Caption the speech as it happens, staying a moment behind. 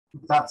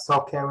If that's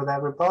okay with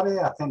everybody.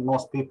 I think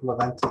most people have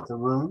entered the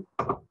room.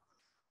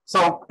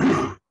 So,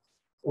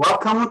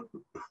 welcome,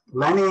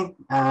 Lenny,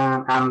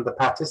 and the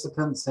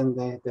participants in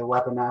the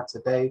webinar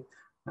today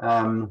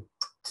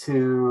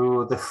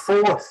to the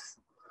fourth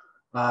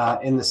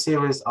in the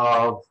series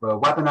of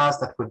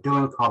webinars that we're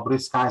doing called Blue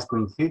Skies,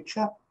 Green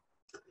Future.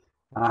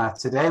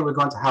 Today we're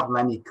going to have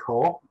Lenny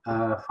Koh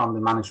from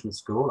the Management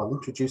School. I'll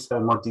introduce her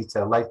in more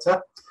detail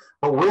later.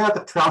 But we are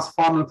the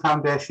Transforming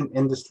Foundation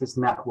Industries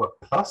Network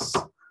Plus.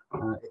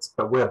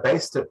 But we're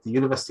based at the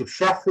University of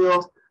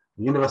Sheffield,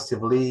 the University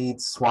of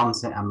Leeds,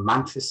 Swansea and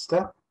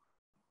Manchester.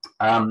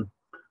 And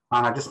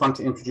I just want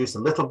to introduce a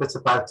little bit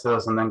about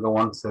us and then go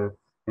on to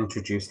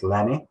introduce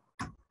Lenny.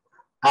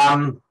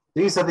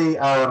 These are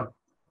the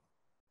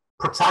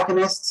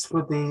protagonists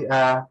with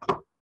the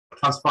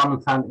Transforming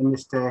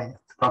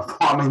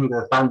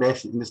the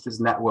Foundation Industries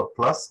Network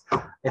Plus.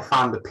 If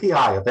I'm the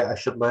PI of it, I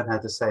should learn how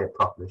to say it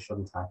properly,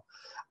 shouldn't I?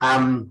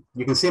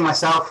 You can see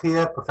myself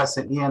here,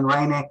 Professor Ian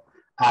Rainey.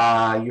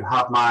 You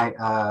have my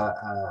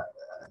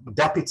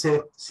deputy,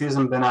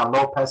 Susan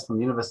Bernal-Lopez from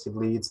the University of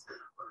Leeds,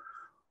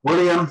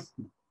 William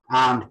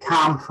and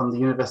Cam from the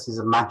Universities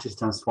of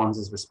Manchester and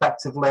Swansea,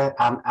 respectively,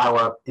 and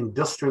our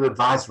industrial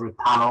advisory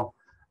panel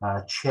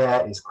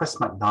chair is Chris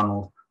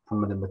MacDonald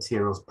from the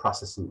Materials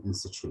Processing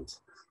Institute.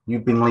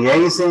 You've been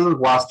liaising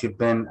whilst you've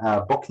been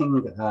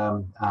booking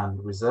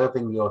and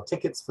reserving your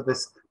tickets for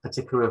this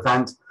particular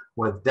event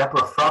with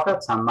Deborah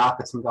Froggatt, our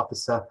marketing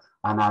officer,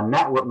 and our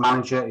network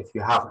manager. If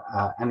you have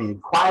any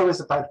inquiries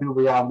about who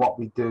we are and what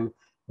we do,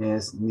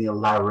 is Neil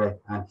Lowry,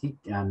 and he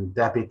and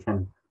Debbie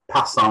can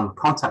pass on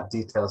contact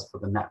details for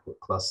the Network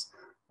Plus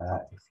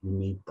if you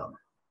need them.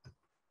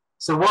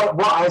 So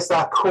what is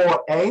our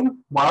core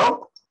aim?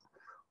 Well,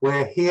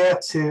 we're here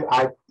to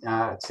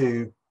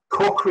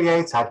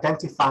co-create,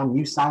 identify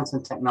new science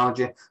and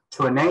technology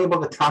to enable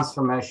the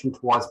transformation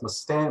towards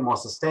more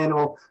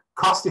sustainable,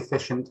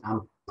 cost-efficient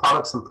and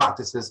products and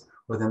practices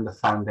within the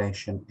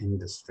foundation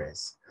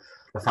industries.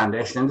 The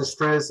foundation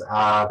industries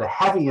are the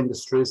heavy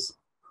industries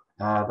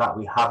that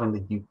we have in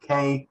the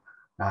UK,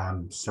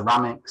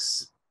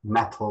 ceramics,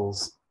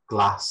 metals,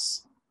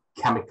 glass,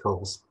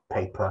 chemicals,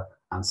 paper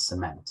and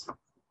cement.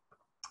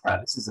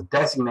 This is a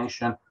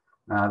designation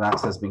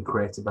that has been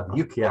created by the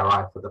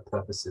UKRI for the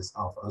purposes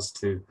of us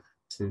to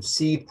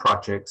seed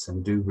projects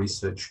and do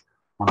research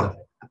on the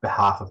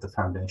behalf of the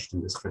foundation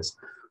industries.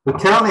 We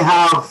currently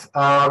have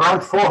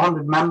around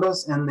 400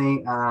 members in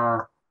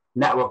the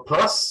Network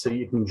Plus, so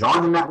you can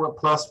join the Network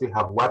Plus. We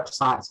have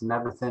websites and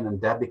everything, and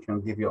Debbie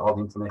can give you all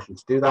the information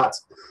to do that.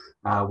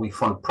 We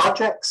fund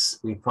projects.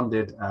 We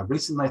funded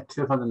recently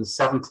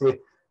 £270,000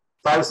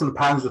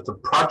 worth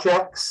of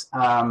projects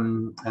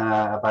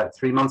about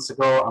 3 months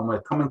ago, and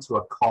we're coming to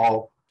a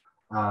call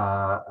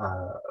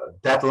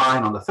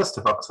deadline on the 1st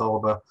of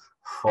October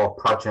for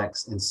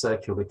projects in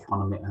circular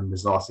economy and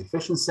resource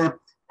efficiency.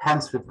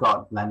 Hence, we've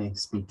got Lenny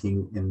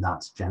speaking in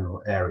that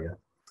general area.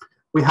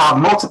 We have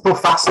multiple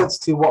facets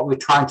to what we're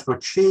trying to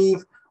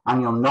achieve,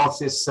 and you'll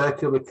notice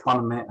circular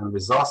economy and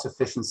resource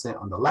efficiency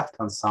on the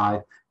left-hand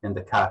side in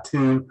the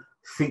cartoon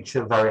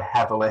feature very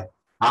heavily,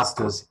 as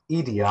does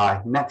EDI,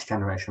 next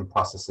generation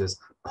processes,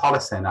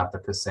 policy and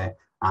advocacy,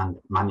 and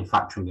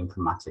manufacturing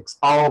informatics,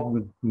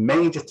 all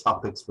major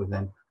topics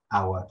within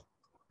our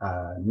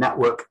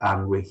network,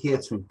 and we're here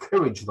to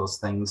encourage those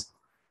things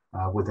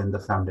within the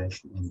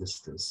foundation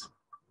industries.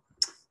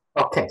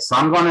 Okay, so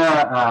I'm going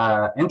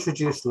to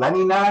introduce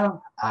Lenny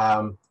now.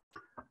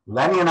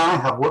 Lenny and I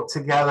have worked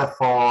together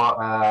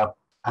for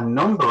a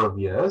number of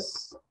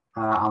years.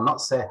 I'll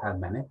not say how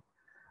many.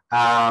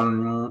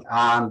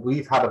 And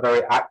we've had a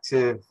very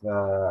active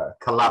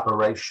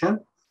collaboration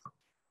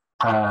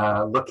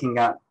looking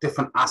at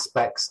different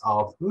aspects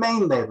of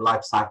mainly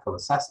life cycle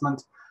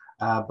assessment.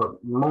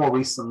 But more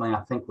recently,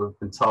 I think we've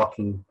been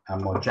talking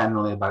more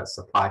generally about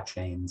supply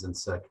chains and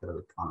circular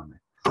economy.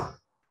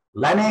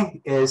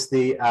 Lenny is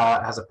the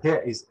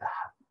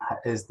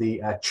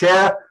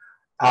chair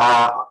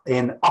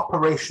in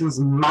operations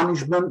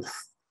management,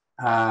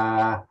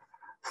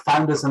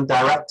 founders and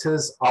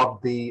directors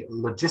of the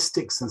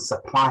Logistics and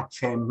Supply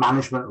Chain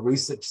Management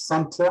Research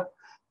Center.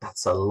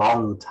 That's a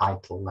long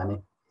title,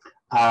 Lenny.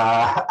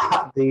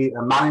 At the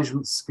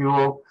Management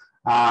School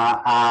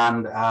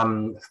and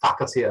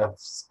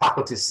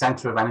Faculty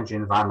Center of Energy,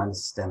 Environment and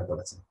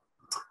Sustainability,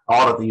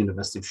 all at the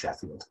University of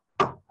Sheffield.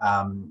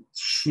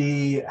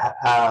 She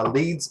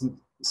leads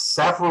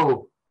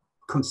several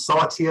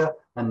consortia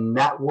and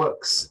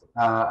networks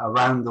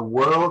around the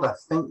world. I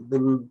think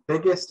the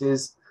biggest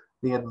is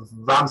the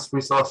Advanced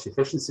Resource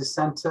Efficiency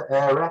Center,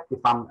 AREC,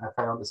 if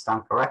I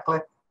understand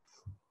correctly.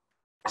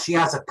 She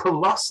has a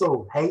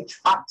colossal H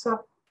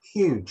factor,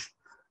 huge,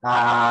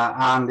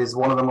 and is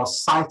one of the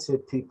most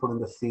cited people in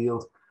the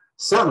field,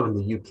 certainly in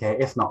the UK,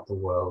 if not the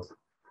world.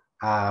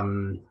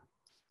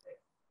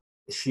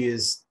 She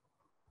is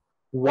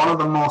one of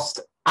the most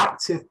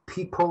active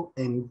people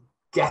in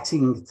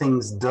getting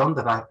things done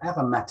that I've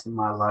ever met in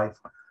my life,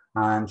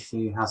 and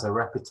she has a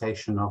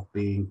reputation of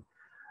being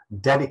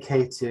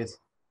dedicated,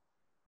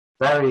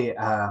 very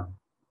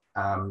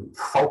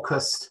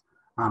focused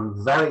and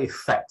very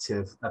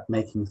effective at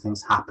making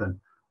things happen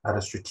at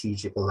a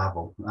strategic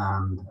level.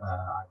 And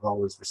I've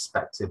always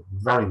respected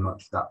very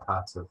much that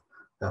part of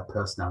their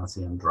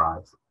personality and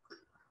drive.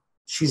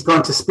 She's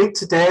going to speak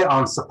today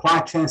on supply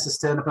chain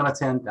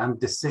sustainability and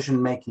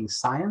decision-making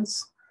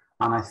science.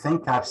 And I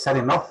think I've said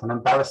enough and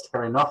embarrassed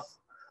her enough.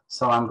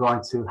 So I'm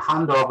going to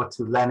hand over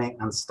to Lenny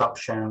and stop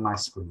sharing my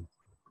screen.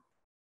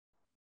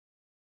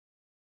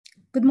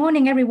 Good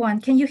morning,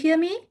 everyone. Can you hear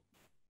me?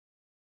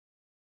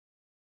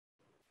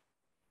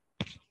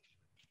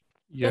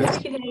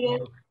 Yes.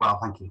 Well,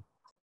 thank you.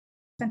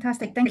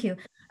 Fantastic. Thank you.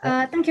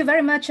 Thank you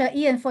very much,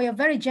 Ian, for your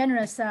very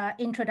generous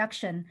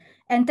introduction.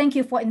 And thank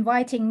you for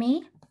inviting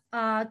me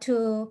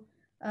to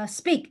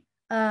speak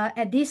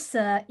at this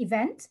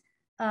event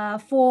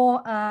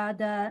for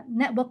the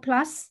Network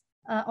Plus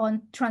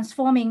on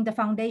transforming the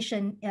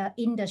foundation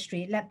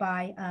industry, led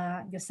by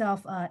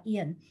yourself,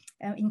 Ian,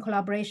 in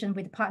collaboration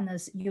with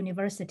Partners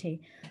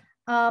University.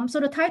 So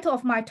the title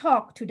of my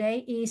talk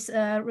today is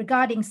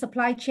regarding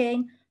supply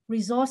chain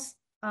resource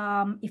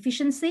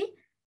efficiency,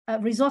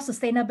 resource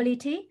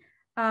sustainability,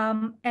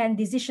 and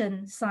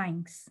decision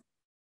science.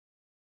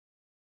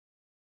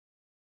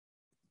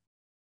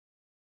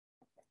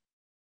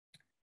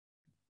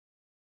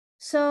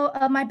 So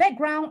my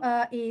background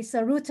is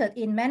rooted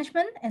in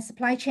management and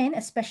supply chain,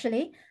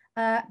 especially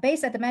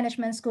based at the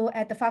management school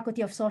at the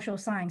Faculty of Social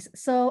Science.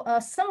 So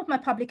some of my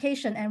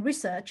publication and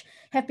research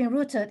have been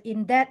rooted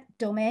in that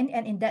domain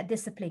and in that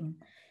discipline.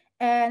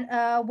 And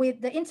with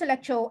the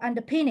intellectual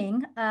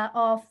underpinning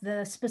of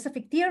the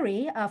specific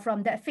theory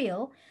from that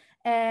field,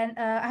 and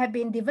I have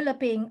been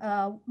developing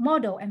a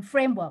model and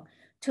framework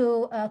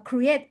to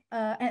create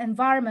an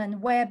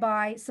environment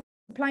whereby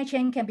supply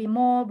chain can be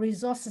more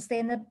resource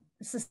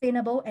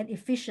sustainable and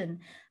efficient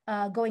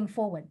going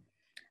forward.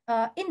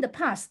 In the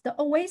past, the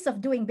ways of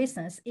doing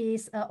business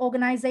is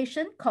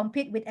organization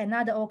compete with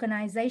another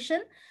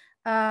organization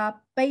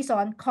based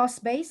on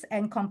cost base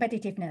and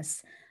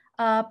competitiveness.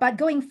 But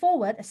going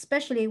forward,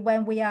 especially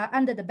when we are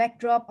under the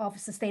backdrop of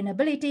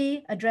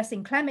sustainability,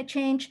 addressing climate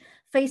change,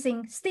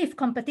 facing stiff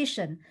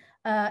competition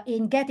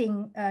in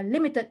getting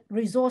limited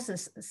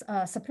resources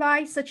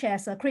supply, such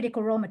as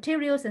critical raw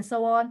materials and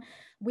so on,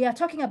 we are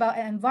talking about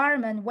an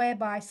environment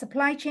whereby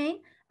supply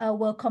chain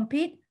will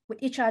compete with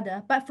each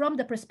other, but from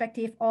the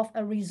perspective of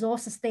a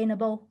resource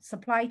sustainable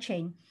supply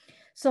chain.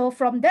 So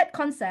from that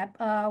concept,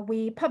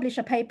 we published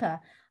a paper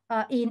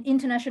in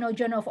International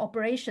Journal of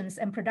Operations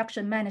and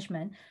Production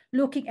Management,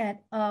 looking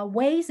at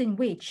ways in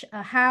which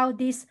how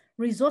these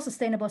resource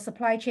sustainable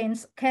supply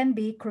chains can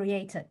be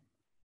created.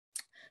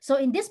 So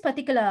in this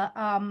particular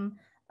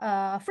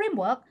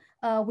framework,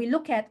 we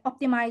look at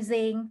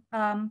optimizing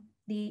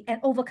and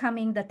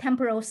overcoming the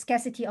temporal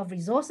scarcity of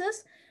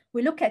resources.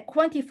 We look at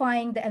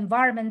quantifying the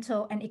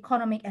environmental and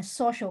economic and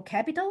social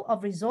capital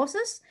of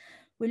resources.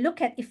 We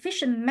look at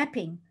efficient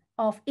mapping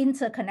of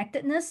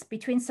interconnectedness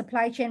between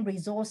supply chain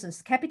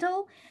resources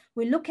capital.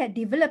 We look at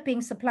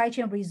developing supply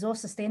chain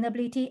resource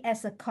sustainability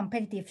as a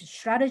competitive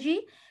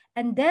strategy.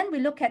 And then we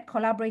look at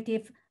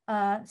collaborative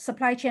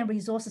supply chain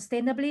resource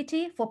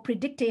sustainability for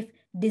predictive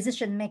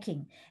decision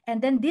making. And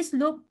then this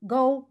loop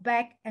go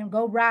back and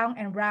go round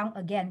and round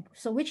again,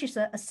 so which is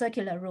a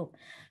circular loop.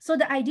 So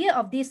the idea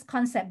of this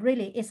concept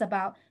really is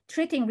about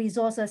treating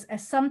resources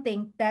as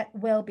something that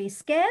will be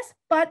scarce,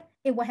 but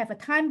it will have a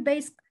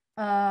time-based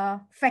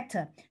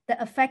factor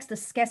that affects the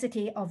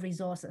scarcity of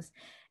resources.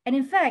 And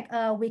in fact,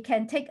 we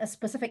can take a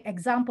specific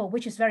example,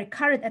 which is very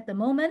current at the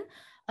moment,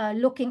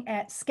 looking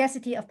at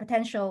scarcity of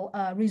potential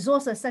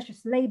resources such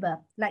as labor,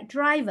 like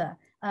driver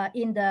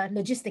in the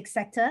logistics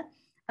sector,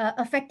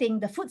 affecting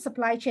the food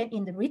supply chain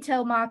in the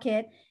retail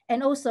market,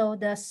 and also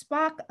the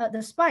spike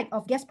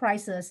of gas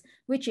prices,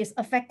 which is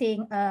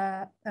affecting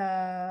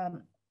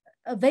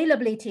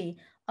availability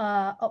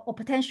or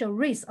potential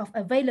risk of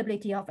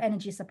availability of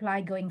energy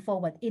supply going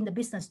forward in the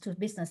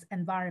business-to-business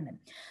environment.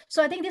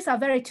 So I think these are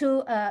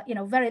two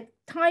very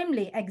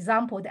timely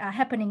examples that are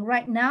happening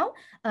right now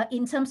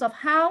in terms of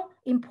how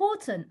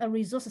important a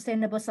resource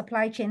sustainable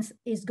supply chains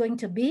is going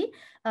to be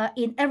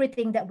in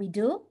everything that we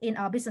do in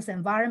our business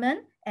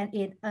environment and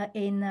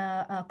in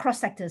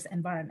cross-sectors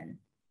environment.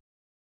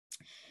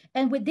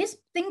 And with this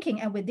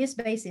thinking and with this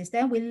basis,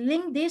 then we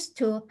link this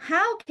to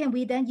how can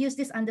we then use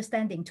this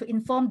understanding to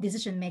inform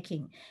decision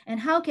making, and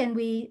how can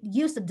we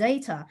use the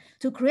data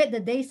to create the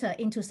data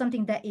into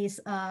something that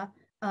is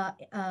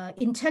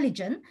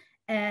intelligent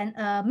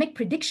and make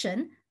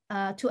prediction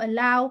to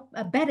allow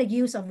a better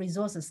use of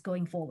resources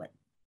going forward.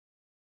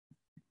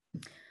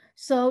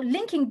 So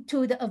linking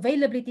to the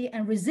availability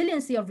and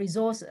resiliency of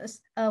resources,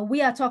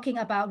 we are talking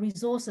about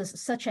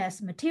resources such as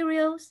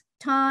materials,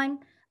 time,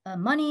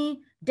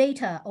 money,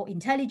 data or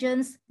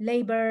intelligence,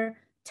 labor,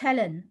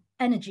 talent,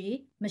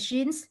 energy,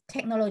 machines,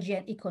 technology,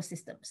 and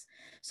ecosystems.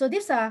 So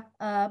these are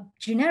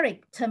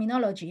generic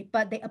terminology,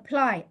 but they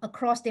apply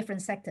across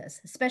different sectors,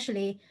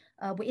 especially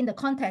within the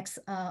context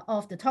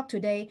of the talk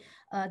today.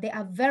 They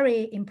are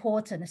very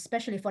important,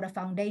 especially for the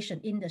foundation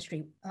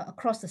industry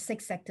across the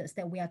 6 sectors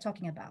that we are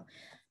talking about.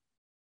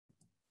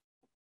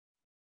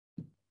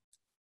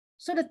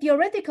 So the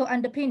theoretical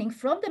underpinning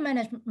from the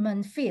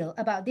management field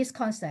about this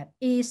concept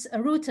is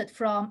rooted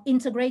from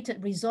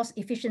integrated resource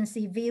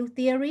efficiency view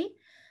theory.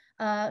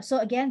 So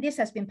again, this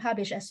has been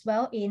published as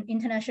well in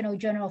International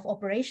Journal of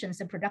Operations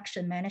and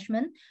Production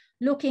Management,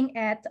 looking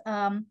at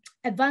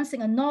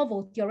advancing a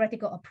novel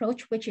theoretical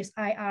approach, which is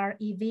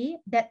IREV,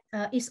 that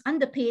is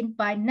underpinned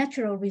by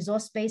natural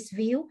resource-based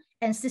view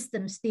and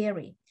systems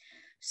theory.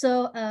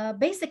 So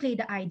basically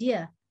the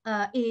idea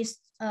is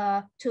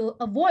to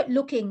avoid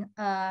looking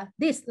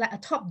this like a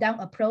top-down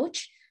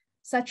approach,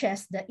 such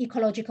as the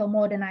ecological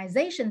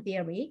modernization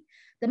theory.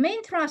 The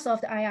main thrust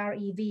of the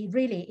IREV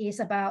really is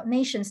about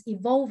nations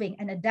evolving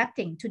and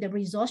adapting to the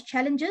resource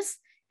challenges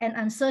and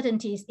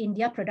uncertainties in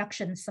their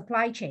production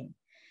supply chain.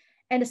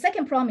 And the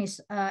second promise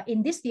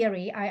in this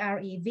theory,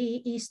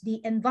 IREV, is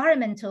the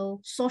environmental,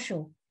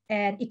 social,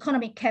 and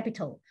economic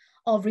capital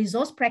of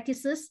resource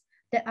practices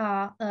that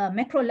are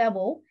macro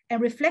level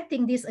and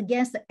reflecting this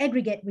against the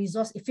aggregate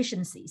resource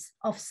efficiencies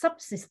of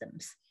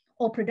subsystems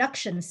or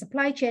production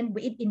supply chain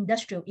within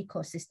industrial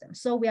ecosystems.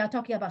 So we are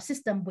talking about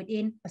system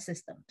within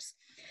systems.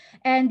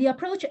 And the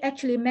approach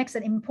actually makes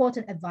an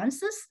important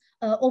advances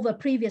over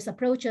previous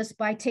approaches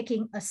by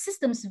taking a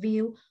systems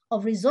view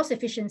of resource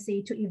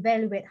efficiency to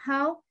evaluate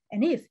how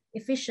and if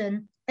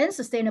efficient and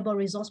sustainable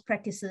resource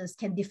practices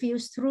can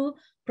diffuse through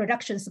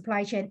production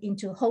supply chain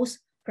into host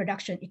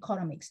production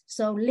economics.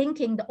 So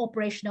linking the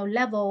operational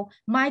level,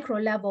 micro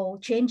level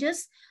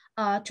changes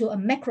to a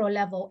macro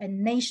level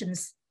and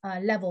nations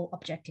level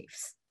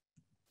objectives.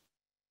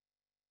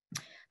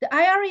 The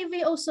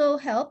IREV also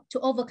helped to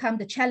overcome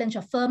the challenge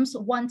of firms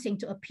wanting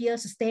to appear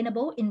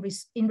sustainable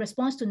in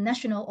response to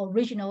national or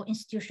regional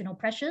institutional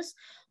pressures,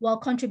 while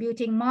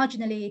contributing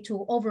marginally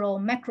to overall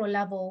macro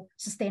level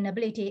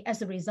sustainability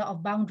as a result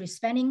of boundary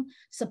spanning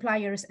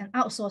suppliers and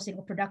outsourcing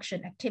of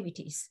production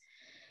activities.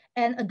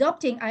 And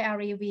adopting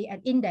IREV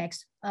and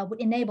index would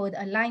enable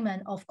the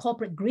alignment of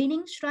corporate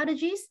greening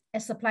strategies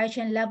at supply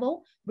chain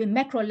level with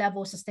macro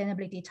level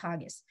sustainability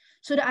targets.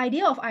 So the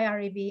idea of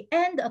IREV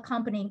and the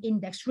accompanying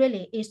index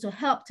really is to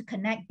help to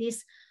connect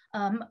this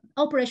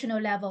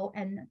operational level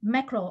and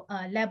macro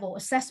level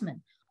assessment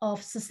of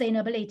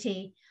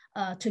sustainability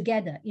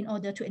together in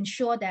order to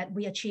ensure that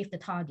we achieve the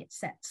target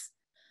sets.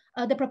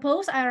 The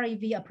proposed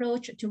IREV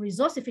approach to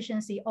resource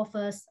efficiency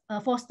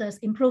fosters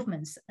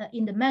improvements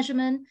in the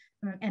measurement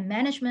and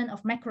management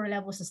of macro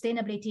level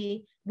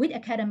sustainability with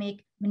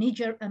academic,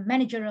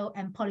 managerial,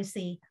 and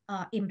policy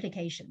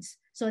implications.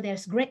 So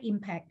there's great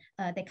impact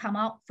that come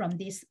out from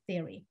this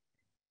theory.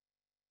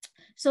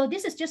 So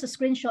this is just a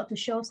screenshot to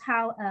show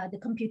how the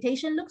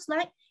computation looks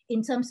like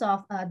in terms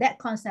of that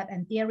concept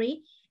and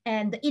theory,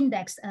 and the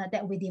index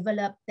that we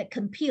developed that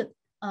compute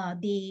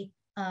the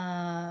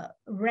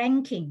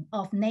ranking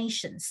of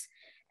nations.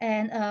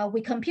 And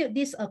we compute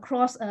this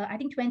across, I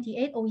think,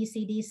 28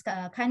 OECD's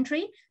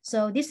country.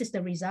 So this is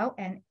the result.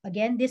 And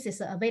again, this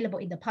is available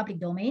in the public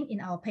domain in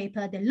our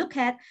paper. They look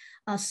at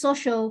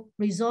social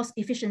resource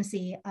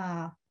efficiency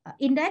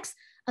index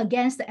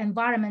against the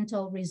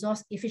environmental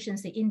resource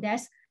efficiency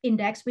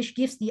index, which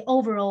gives the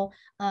overall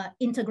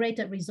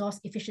integrated resource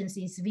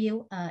efficiencies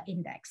view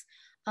index.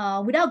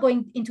 Without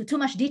going into too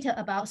much detail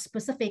about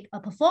specific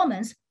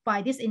performance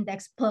by this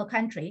index per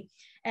country,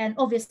 and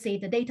obviously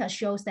the data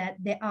shows that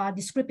there are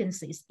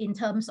discrepancies in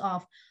terms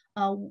of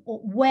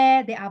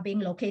where they are being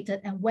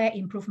located and where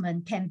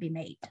improvement can be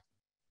made.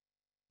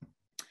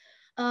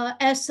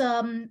 As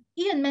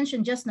Ian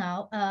mentioned just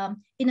now,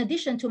 in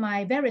addition to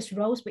my various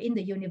roles within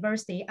the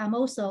university, I'm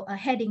also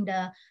heading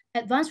the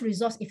Advanced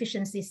Resource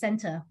Efficiency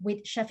Center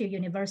with Sheffield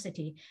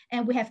University,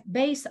 and we have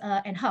base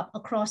and hub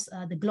across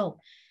the globe.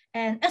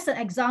 And as an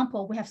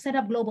example, we have set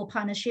up global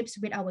partnerships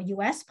with our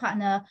US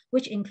partner,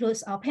 which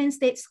includes our Penn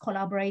State's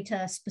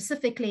collaborator,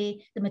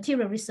 specifically the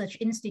Material Research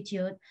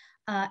Institute,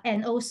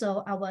 and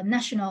also our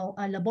national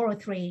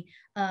laboratory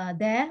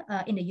there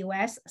in the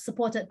US,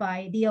 supported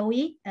by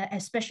DOE,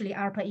 especially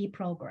ARPA-E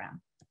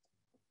program.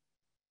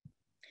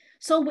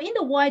 So in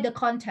the wider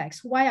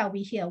context, why are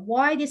we here?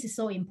 Why this is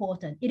so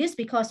important? It is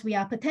because we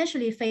are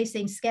potentially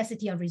facing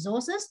scarcity of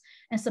resources,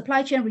 and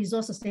supply chain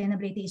resource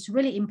sustainability is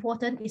really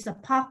important. It's a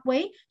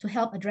pathway to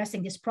help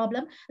addressing this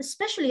problem,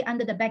 especially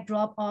under the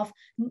backdrop of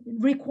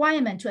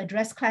requirement to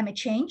address climate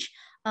change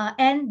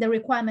and the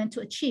requirement to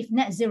achieve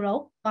net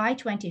zero by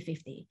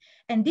 2050.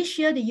 And this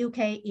year, the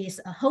UK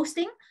is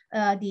hosting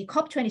the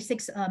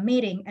COP26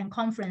 meeting and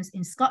conference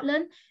in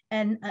Scotland.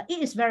 And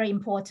it is very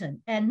important,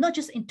 and not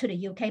just into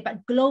the UK,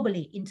 but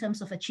globally in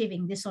terms of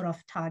achieving this sort of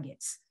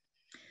targets.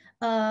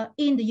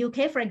 In the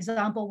UK, for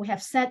example, we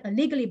have set a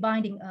legally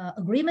binding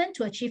agreement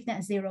to achieve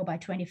net zero by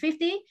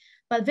 2050,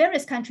 but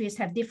various countries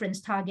have different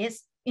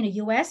targets. In the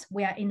US,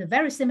 we are in a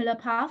very similar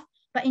path,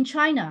 but in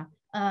China,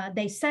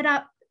 they set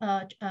up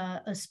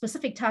a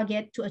specific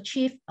target to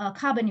achieve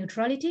carbon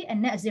neutrality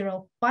and net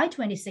zero by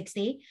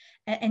 2060.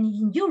 And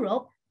in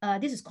Europe,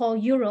 this is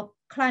called Europe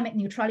Climate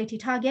Neutrality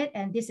Target,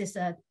 and this is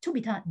to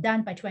be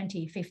done by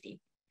 2050.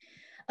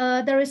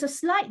 there is a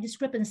slight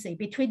discrepancy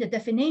between the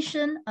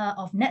definition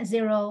of net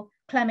zero,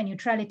 climate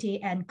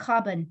neutrality, and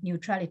carbon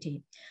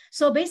neutrality.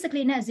 So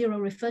basically, net zero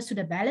refers to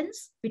the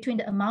balance between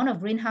the amount of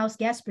greenhouse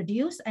gas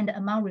produced and the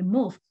amount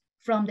removed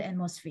from the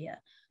atmosphere.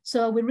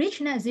 So we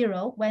reach net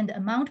zero when the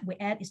amount we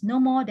add is no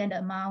more than the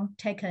amount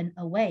taken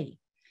away.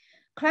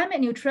 Climate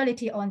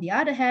neutrality, on the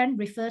other hand,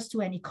 refers to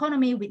an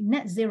economy with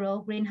net zero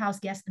greenhouse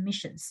gas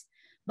emissions.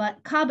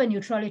 But carbon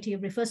neutrality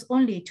refers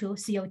only to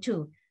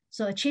CO2.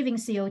 So achieving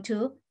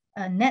CO2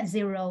 net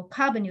zero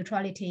carbon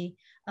neutrality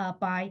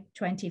by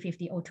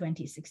 2050 or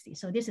 2060.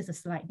 So this is a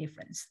slight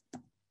difference.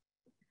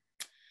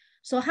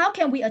 So how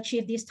can we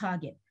achieve this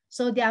target?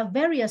 So there are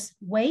various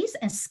ways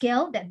and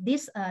scale that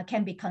this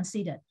can be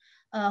considered.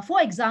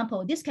 For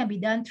example, this can be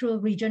done through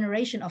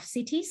regeneration of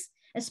cities,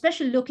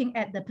 especially looking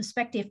at the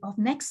perspective of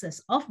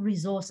nexus of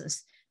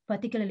resources,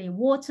 particularly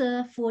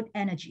water, food,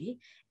 energy,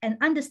 and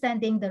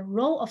understanding the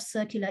role of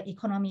circular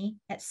economy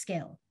at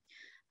scale.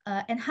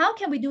 And how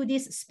can we do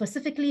this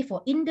specifically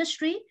for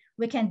industry?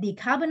 We can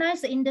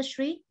decarbonize the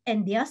industry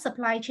and their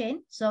supply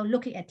chain. So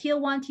looking at tier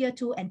 1, tier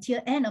 2, and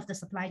tier N of the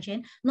supply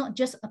chain, not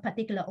just a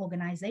particular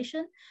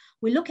organization.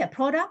 We look at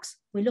products,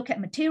 we look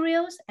at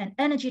materials and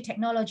energy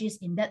technologies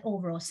in that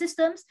overall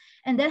systems,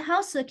 and then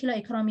how circular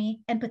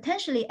economy and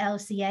potentially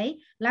LCA,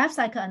 life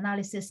cycle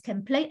analysis,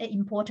 can play an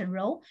important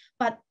role,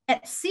 but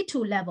at situ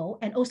level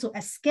and also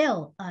at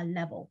scale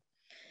level.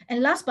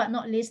 And last but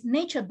not least,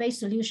 nature-based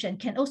solution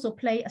can also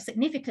play a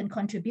significant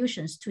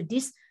contributions to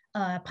this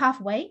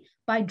pathway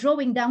by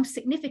drawing down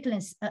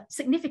significant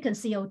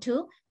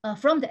CO2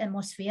 from the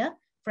atmosphere,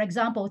 for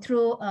example,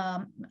 through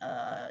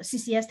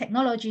CCS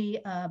technology,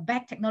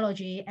 BEng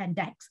technology, and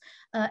DEX.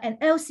 And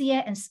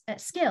LCA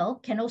at scale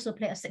can also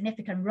play a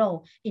significant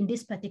role in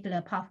this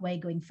particular pathway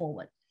going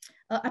forward.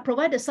 I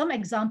provided some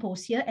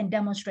examples here and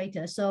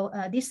demonstrators. So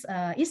this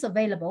is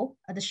available.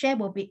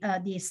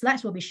 The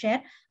slides will be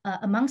shared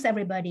amongst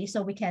everybody,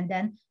 so we can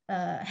then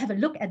have a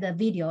look at the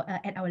video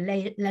at our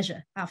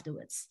leisure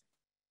afterwards.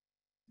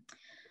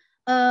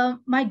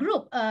 My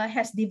group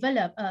has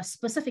developed a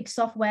specific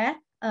software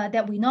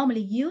that we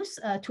normally use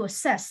to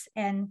assess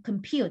and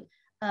compute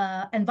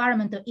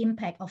environmental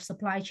impact of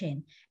supply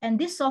chain. And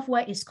this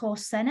software is called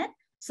SENET,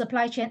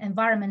 Supply Chain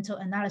Environmental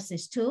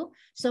Analysis Tool.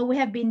 So we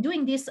have been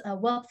doing this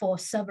work for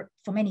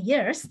many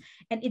years,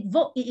 and it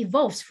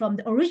evolves from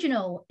the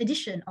original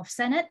edition of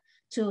SENET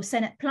to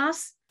SENET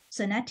Plus,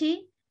 SENETI,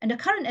 and the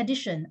current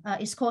edition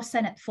is called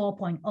SENET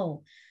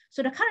 4.0.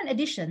 So the current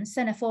edition,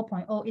 SENET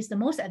 4.0, is the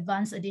most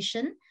advanced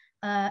edition.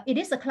 It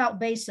is a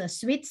cloud-based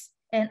suite,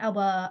 and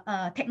our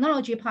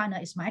technology partner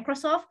is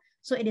Microsoft.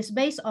 So it is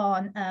based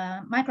on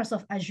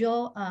Microsoft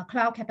Azure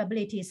Cloud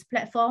Capabilities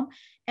Platform,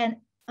 and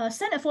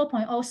SENET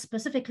 4.0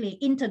 specifically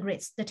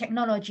integrates the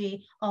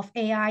technology of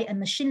AI and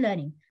machine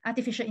learning,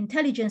 artificial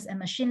intelligence and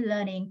machine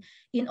learning,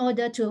 in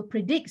order to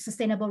predict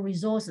sustainable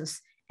resources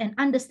and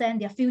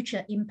understand their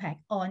future impact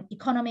on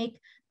economic,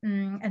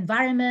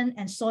 environment,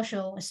 and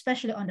social,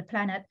 especially on the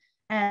planet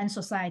and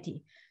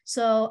society.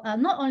 So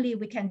not only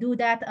we can do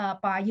that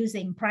by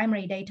using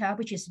primary data,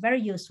 which is very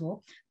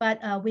useful,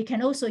 but we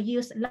can also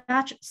use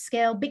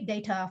large-scale big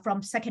data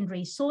from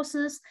secondary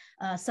sources,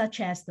 such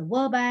as the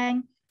World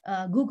Bank,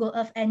 Google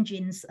Earth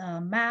Engine's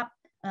map,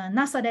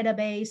 NASA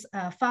database,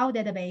 file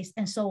database,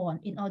 and so on,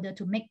 in order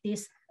to make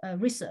this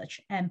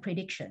research and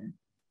prediction.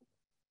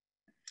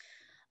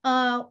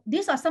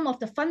 These are some of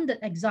the funded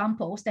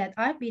examples that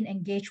I've been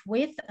engaged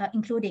with,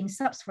 including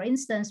SUBS, for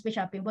instance, which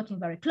I've been working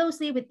very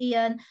closely with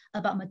Ian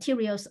about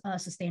materials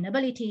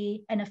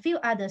sustainability, and a few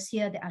others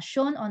here that are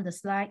shown on the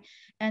slide.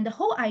 And the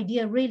whole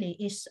idea really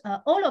is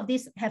all of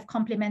these have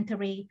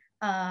complementary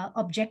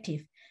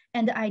objective.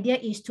 And the idea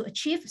is to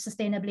achieve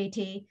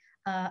sustainability,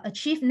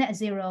 achieve net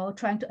zero,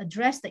 trying to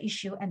address the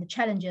issue and the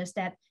challenges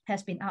that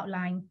has been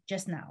outlined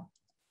just now.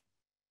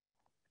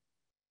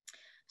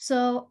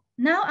 So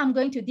now I'm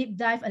going to deep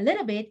dive a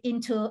little bit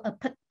into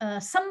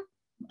some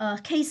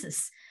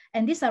cases.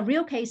 And these are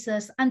real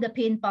cases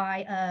underpinned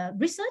by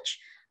research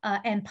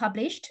and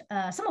published.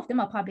 Some of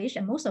them are published,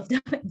 and most of them,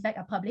 in fact,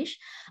 are published,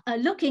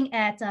 looking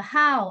at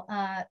how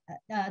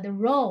the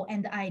role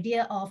and the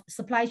idea of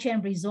supply chain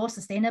resource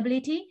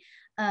sustainability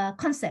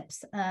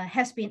concepts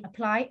has been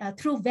applied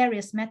through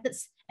various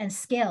methods and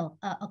scale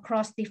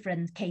across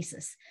different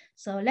cases.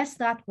 So let's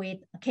start with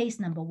case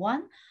number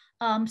 1,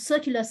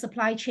 circular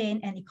supply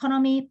chain and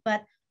economy,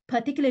 but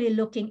particularly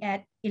looking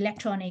at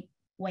electronic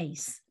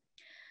waste.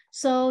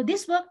 So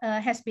this work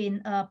has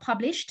been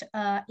published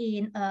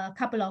in a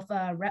couple of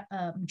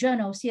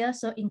journals here,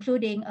 so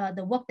including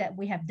the work that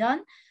we have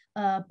done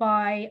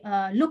by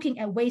looking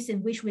at ways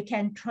in which we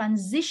can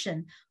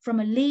transition from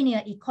a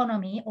linear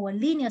economy or a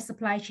linear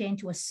supply chain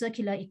to a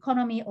circular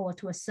economy or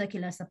to a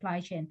circular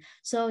supply chain.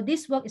 So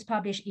this work is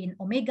published in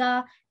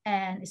Omega,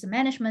 and it's a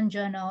management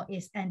journal,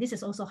 and this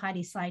is also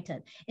highly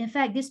cited. In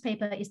fact, this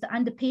paper is the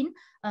underpin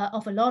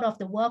of a lot of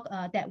the work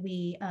that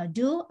we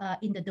do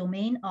in the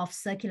domain of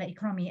circular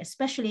economy,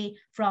 especially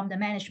from the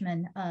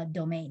management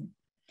domain.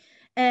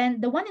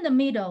 And the one in the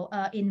middle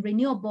in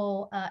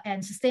renewable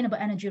and sustainable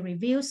energy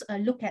reviews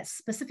look at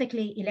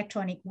specifically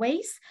electronic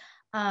waste.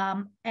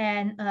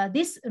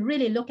 This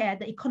really look at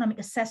the economic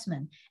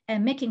assessment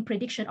and making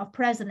prediction of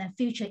present and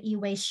future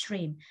e-waste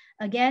stream.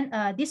 Again,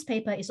 this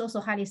paper is also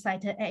highly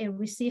cited and it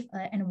received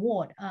an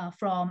award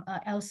from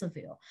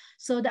Elsevier.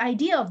 So the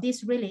idea of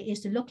this really is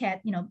to look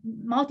at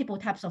multiple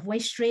types of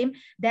waste stream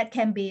that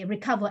can be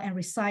recovered and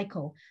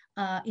recycled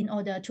in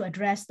order to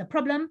address the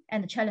problem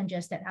and the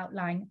challenges that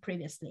outlined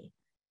previously.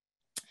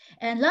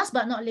 And last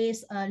but not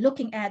least,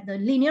 looking at the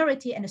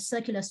linearity and the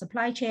circular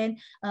supply chain,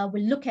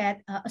 we look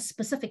at a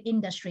specific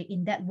industry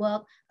in that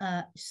work,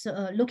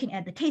 looking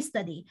at the case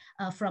study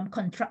from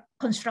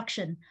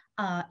construction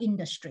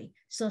industry.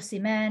 So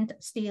cement,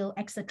 steel,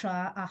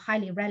 etc. are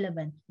highly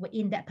relevant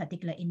within that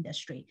particular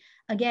industry.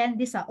 Again,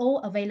 these are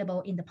all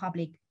available in the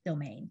public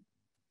domain.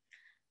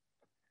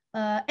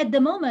 At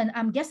the moment,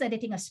 I'm guest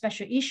editing a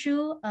special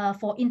issue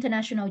for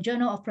International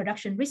Journal of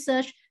Production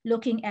Research,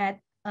 looking at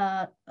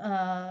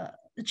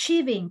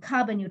achieving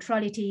carbon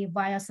neutrality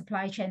via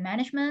supply chain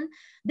management.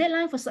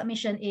 Deadline for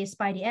submission is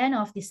by the end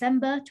of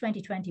December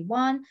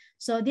 2021.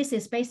 So this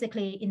is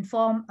basically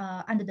informed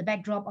under the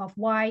backdrop of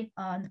why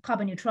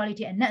carbon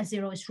neutrality and net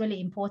zero is really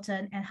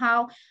important and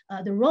how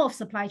the role of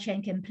supply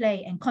chain can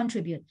play and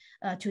contribute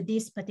to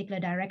this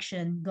particular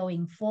direction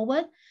going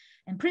forward.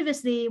 And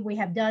previously, we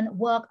have done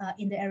work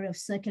in the area of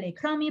circular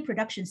economy,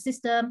 production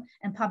system,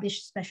 and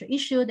published special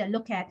issue that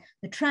look at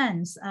the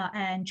trends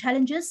and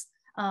challenges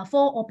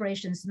for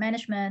operations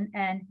management,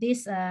 and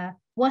this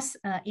was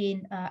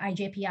in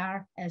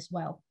IJPR as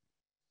well.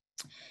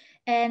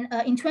 And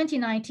in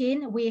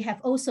 2019, we have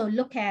also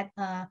looked at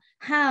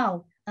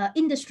how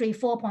Industry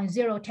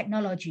 4.0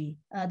 technology,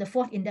 the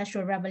fourth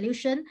industrial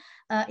revolution,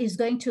 is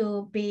going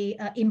to be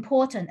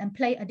important and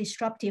play a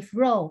disruptive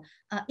role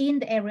in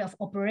the area of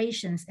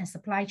operations and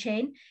supply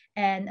chain.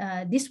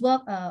 And this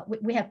work,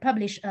 we have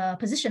published a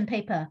position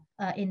paper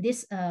in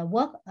this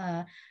work.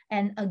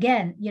 And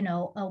again,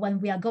 when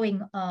we are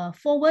going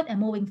forward and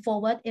moving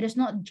forward, it is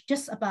not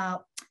just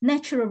about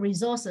natural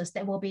resources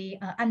that will be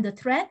under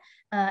threat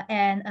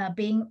and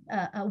being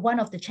one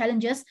of the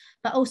challenges,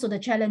 but also the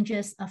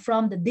challenges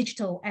from the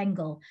digital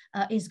angle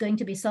is going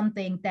to be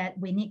something that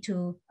we need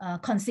to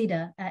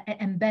consider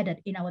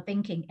embedded in our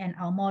thinking and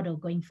our model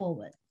going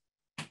forward.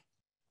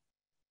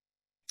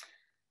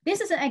 This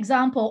is an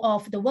example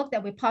of the work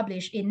that we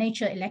published in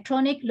Nature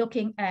Electronic,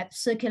 looking at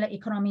circular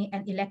economy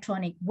and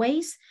electronic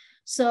waste.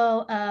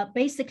 So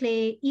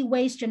basically,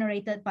 e-waste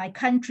generated by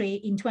country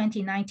in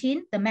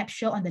 2019, the map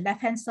shown on the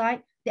left-hand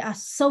side, there are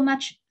so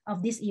much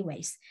of this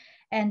e-waste.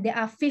 And there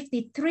are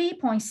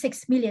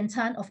 53.6 million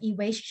tons of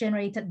e-waste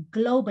generated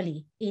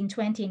globally in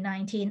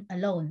 2019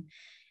 alone.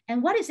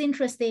 And what is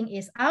interesting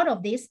is out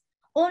of this,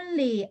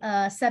 only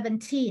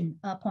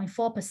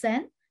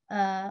 17.4%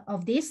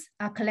 of these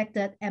are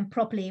collected and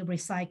properly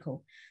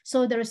recycled.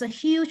 So there is a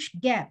huge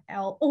gap,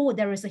 or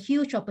there is a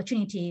huge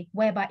opportunity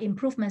whereby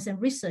improvements in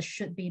research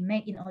should be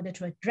made in order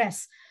to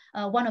address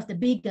one of the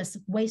biggest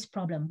waste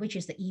problem, which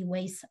is the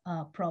e-waste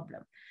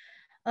problem.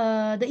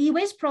 The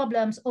e-waste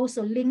problems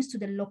also links to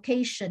the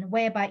location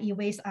whereby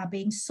e-waste are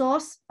being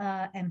sourced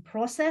and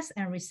processed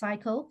and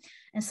recycled.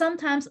 And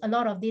sometimes a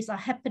lot of these are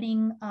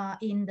happening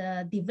in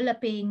the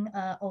developing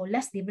or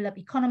less developed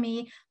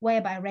economy,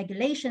 whereby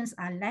regulations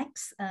are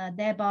lax,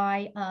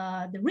 thereby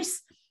the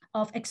risk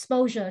of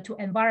exposure to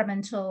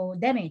environmental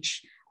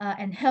damage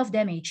and health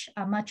damage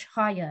are much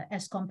higher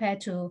as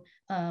compared to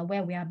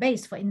where we are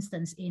based, for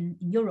instance, in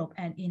Europe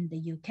and in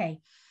the UK.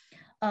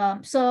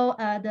 Some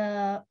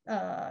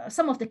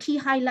of the key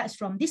highlights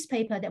from this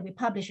paper that we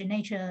published in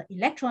Nature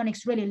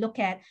Electronics really look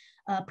at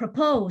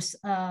proposed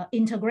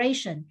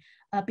integration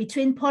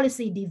between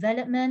policy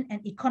development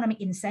and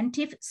economic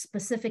incentive,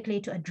 specifically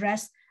to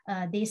address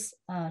this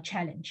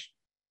challenge.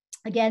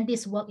 Again,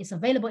 this work is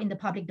available in the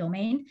public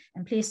domain,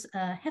 and please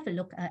have a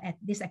look at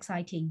this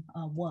exciting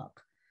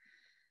work.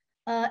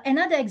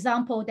 Another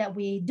example that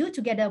we do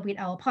together with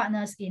our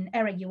partners in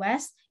ERIC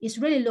US is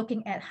really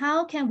looking at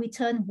how can we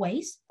turn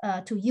waste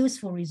to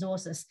useful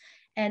resources.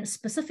 And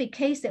specific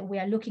case that we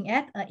are looking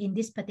at in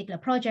this particular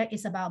project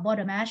is about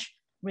bottom ash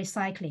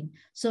recycling.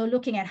 So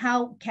looking at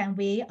how can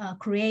we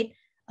create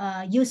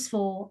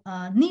useful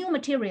new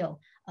material,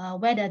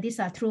 whether these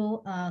are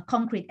through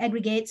concrete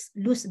aggregates,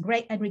 loose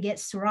grade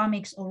aggregates,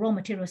 ceramics, or raw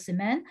material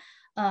cement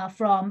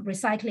from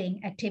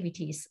recycling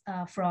activities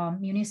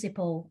from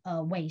municipal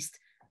waste.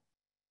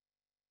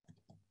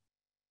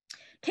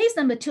 Case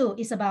number 2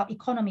 is about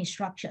economy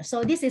structure.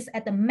 So this is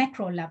at the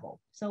macro level.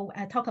 So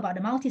I talk about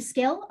the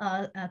multi-scale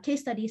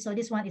case study. So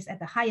this one is at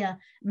the higher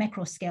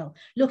macro scale,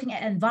 looking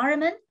at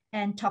environment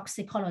and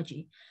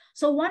toxicology.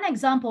 So one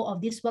example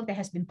of this work that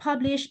has been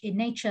published in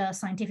Nature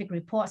Scientific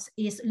Reports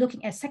is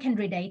looking at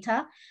secondary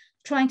data,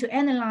 trying to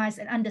analyze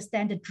and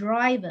understand the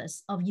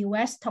drivers of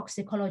US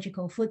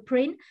toxicological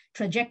footprint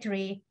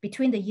trajectory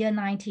between the year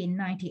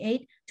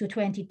 1998 to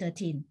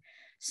 2013.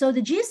 So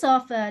the gist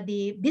of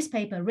this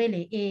paper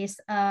really is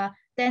the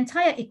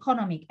entire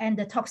economic and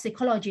the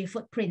toxicology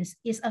footprints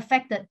is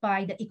affected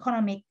by the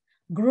economic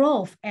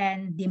growth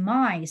and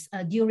demise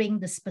during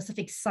the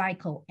specific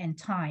cycle and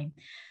time.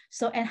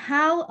 So, and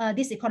how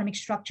this economic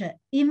structure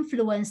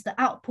influence the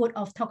output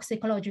of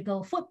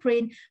toxicological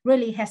footprint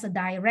really has a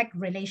direct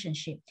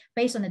relationship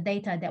based on the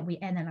data that we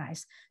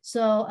analyze.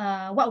 So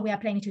what we are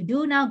planning to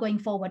do now going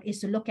forward is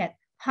to look at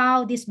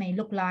how this may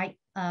look like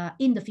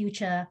in the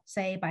future,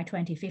 say by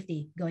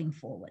 2050 going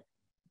forward.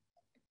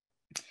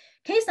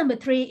 Case number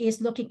 3 is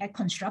looking at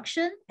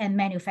construction and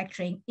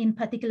manufacturing, in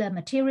particular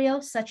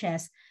materials such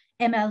as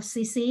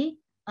MLCC,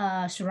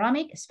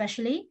 ceramic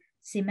especially,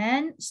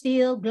 cement,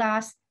 steel,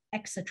 glass,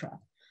 etc.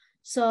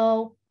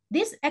 So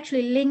this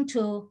actually linked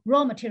to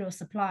raw material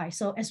supply.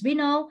 So as we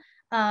know,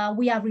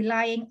 we are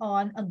relying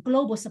on a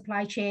global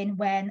supply chain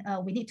when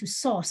we need to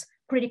source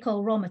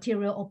critical raw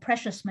material or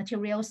precious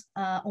materials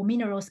or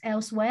minerals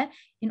elsewhere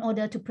in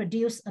order to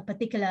produce a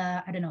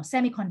particular, I don't know,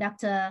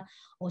 semiconductor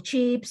or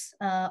chips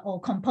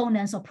or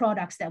components or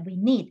products that we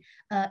need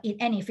in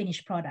any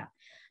finished product.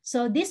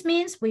 So this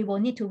means we will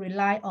need to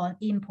rely on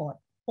import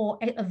or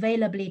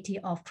availability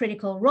of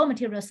critical raw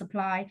material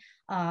supply,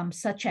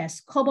 such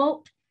as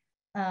cobalt,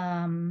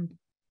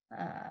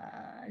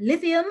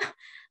 lithium,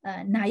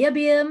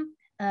 niobium,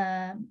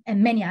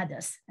 and many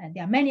others. And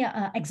there are many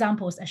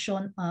examples as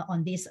shown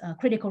on this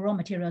critical raw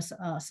materials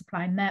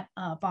supply map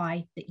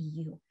by the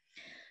EU.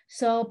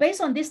 So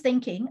based on this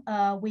thinking,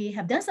 we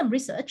have done some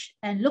research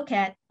and look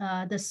at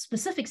the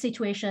specific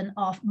situation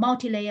of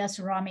multi-layer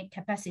ceramic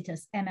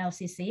capacitors,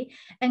 MLCC,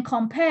 and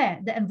compare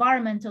the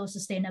environmental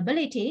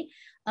sustainability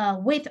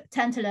with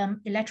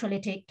tantalum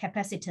electrolytic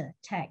capacitor,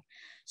 TEC.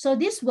 So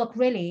this work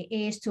really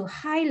is to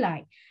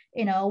highlight,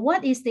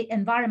 what is the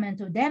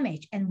environmental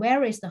damage and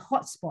where is the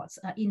hotspots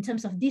in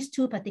terms of these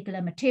two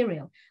particular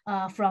material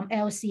from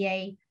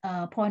LCA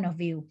point of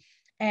view.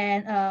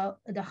 And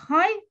the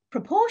high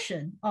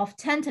proportion of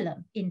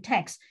tantalum in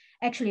TECs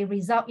actually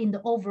result in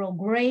the overall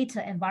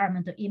greater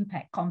environmental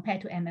impact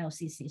compared to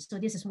MLCC. So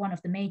this is one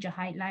of the major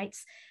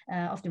highlights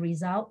of the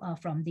result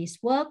from this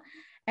work.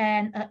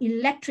 And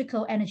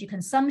electrical energy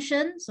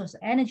consumption, so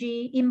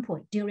energy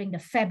input during the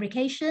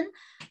fabrication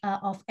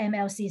of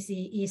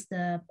MLCC is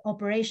the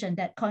operation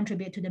that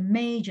contribute to the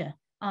major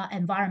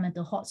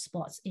environmental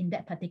hotspots in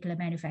that particular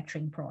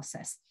manufacturing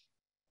process.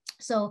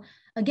 So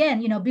again,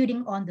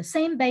 building on the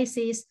same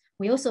basis,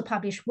 we also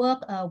publish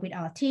work with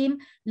our team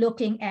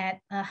looking at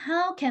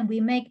how can we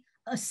make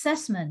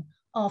assessment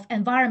of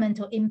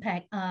environmental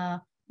impact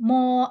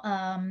more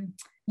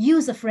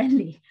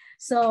user-friendly.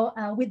 So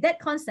with that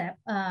concept,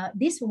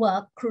 this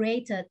work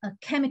created a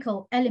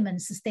chemical element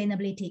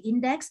sustainability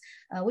index,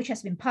 which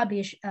has been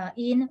published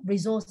in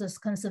Resources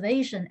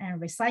Conservation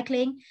and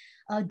Recycling,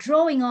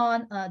 drawing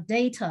on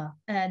data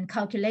and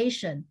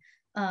calculation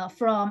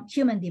from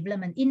Human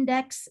Development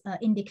Index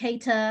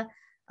indicator,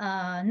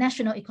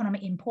 National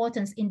Economic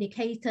Importance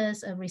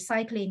Indicators,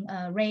 recycling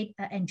rate,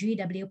 and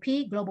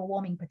GWP, global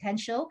warming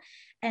potential,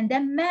 and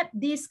then map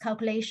this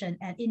calculation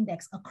and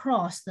index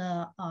across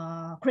the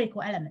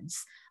critical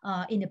elements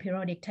in the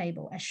periodic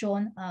table as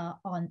shown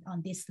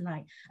on this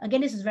slide. Again,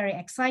 this is very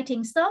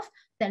exciting stuff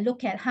that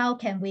look at how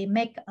can we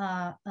make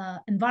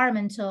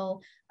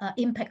environmental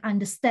impact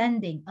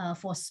understanding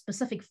for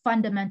specific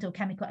fundamental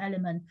chemical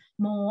element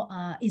more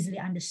easily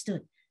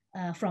understood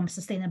from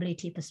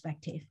sustainability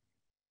perspective.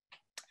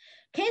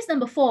 Case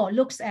number 4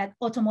 looks at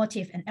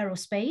automotive and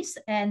aerospace,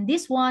 and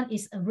this one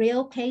is a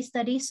real case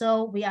study.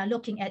 So we are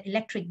looking at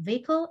electric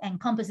vehicle and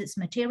composites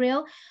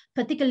material,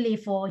 particularly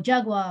for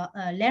Jaguar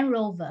Land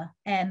Rover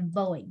and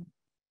Boeing.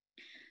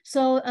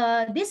 So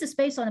this is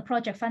based on a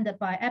project funded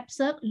by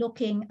APSERC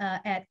looking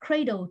at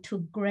cradle to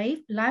grave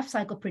life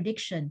cycle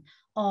prediction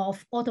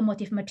of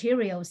automotive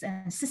materials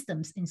and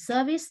systems in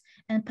service,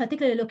 and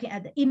particularly looking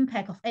at the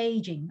impact of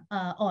aging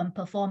on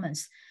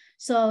performance.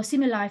 So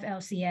SimiLife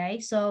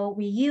LCA, so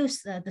we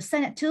use the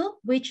Senate tool,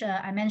 which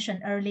I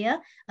mentioned earlier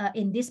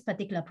in this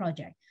particular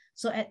project.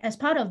 So as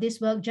part of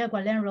this work,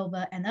 Jaguar Land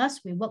Rover and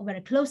us, we work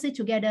very closely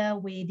together.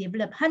 We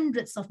develop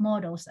hundreds of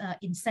models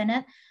in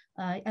Senate,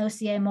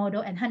 LCA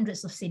model, and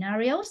hundreds of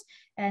scenarios.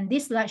 And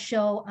this slide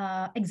show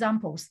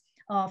examples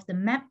of the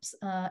maps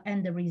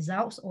and the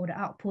results or the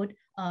output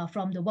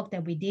from the work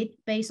that we did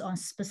based on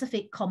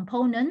specific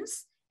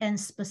components and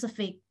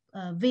specific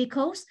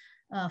vehicles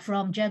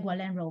from Jaguar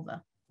Land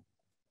Rover.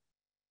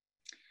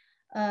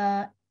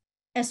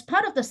 As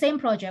part of the same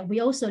project, we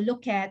also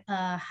look at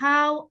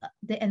how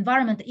the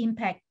environmental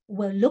impact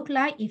will look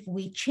like if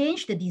we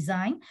change the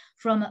design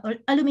from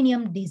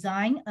aluminum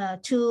design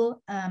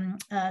to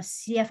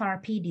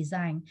CFRP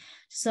design.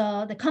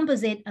 So the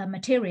composite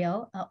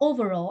material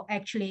overall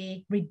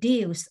actually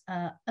reduce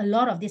a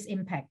lot of this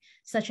impact,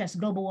 such as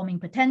global warming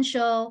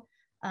potential,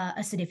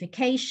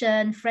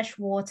 acidification, fresh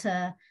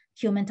water,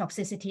 human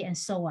toxicity, and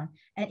so on,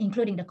 and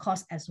including the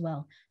cost as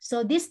well.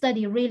 So this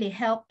study really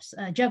helps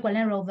Jaguar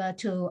Land Rover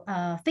to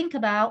think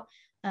about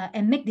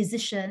and make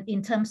decision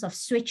in terms of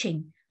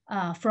switching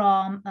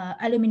from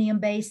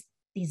aluminum-based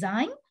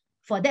design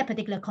for that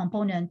particular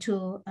component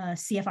to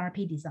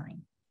CFRP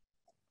design.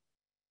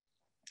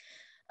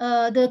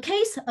 The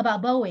case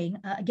about Boeing,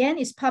 again,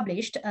 is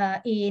published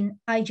in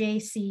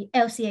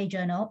LCA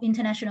Journal,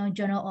 International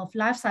Journal of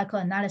Life Cycle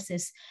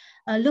Analysis,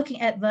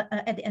 looking at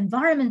the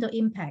environmental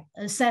impact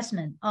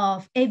assessment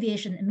of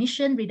aviation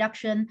emission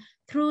reduction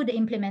through the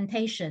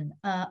implementation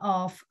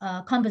of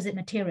composite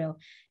material.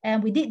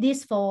 And we did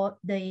this for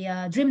the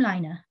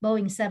Dreamliner,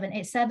 Boeing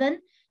 787.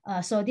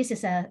 So this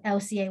is a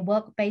LCA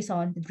work based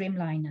on the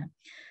Dreamliner.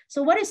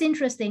 So what is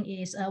interesting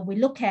is we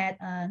look at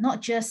not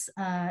just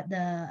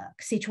the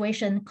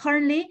situation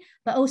currently,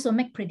 but also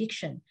make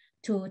prediction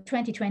to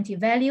 2020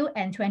 value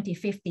and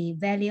 2050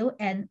 value,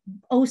 and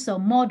also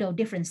model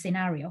different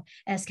scenario,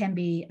 as can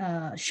be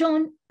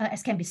shown,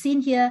 as can be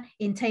seen here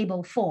in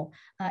table 4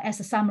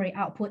 as a summary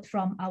output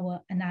from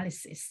our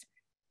analysis.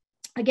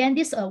 Again,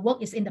 this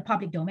work is in the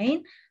public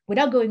domain.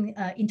 Without going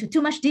into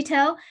too much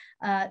detail,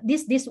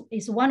 this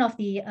is one of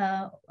the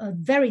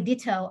very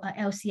detailed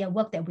LCA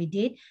work that we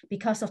did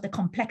because of the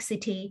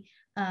complexity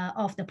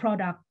of the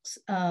products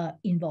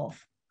involved.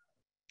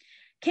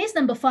 Case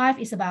number 5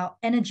 is about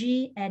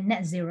energy and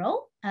net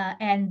zero.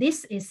 And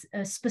this is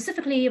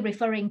specifically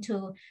referring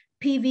to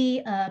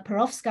PV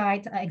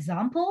perovskite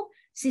example,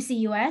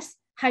 CCUS,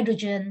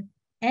 hydrogen,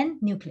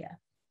 and nuclear.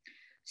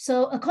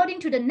 So according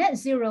to the net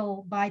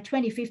zero by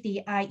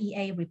 2050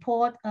 IEA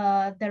report,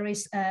 there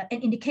is an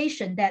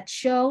indication that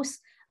shows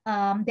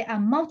there are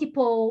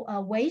multiple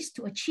ways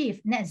to achieve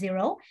net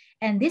zero.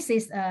 And this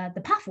is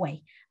the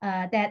pathway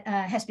that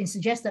has been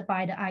suggested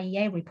by the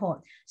IEA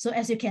report. So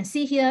as you can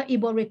see here,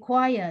 it will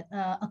require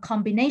a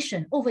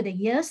combination over the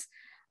years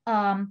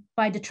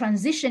by the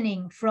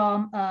transitioning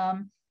from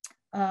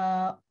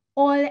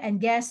oil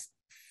and gas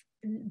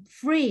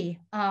free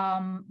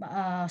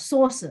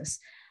sources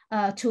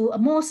to a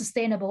more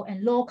sustainable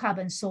and low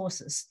carbon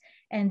sources.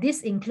 And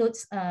this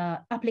includes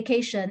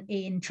application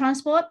in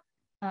transport,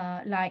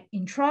 like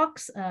in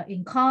trucks,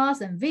 in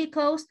cars and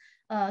vehicles,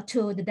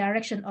 to the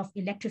direction of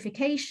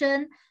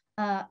electrification,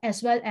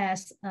 as well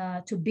as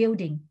to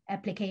building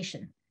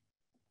application.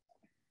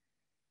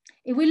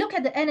 If we look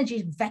at the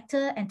energy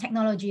vector and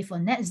technology for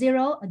net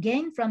zero,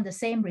 again, from the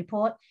same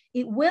report,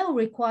 it will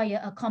require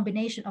a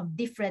combination of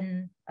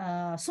different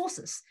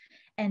sources.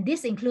 And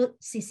this includes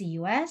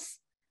CCUS,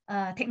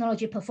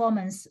 technology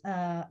performance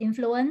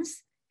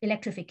influence,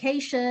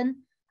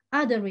 electrification,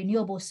 other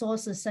renewable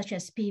sources such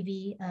as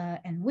PV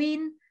and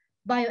wind,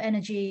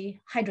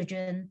 bioenergy,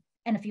 hydrogen,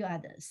 and a few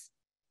others.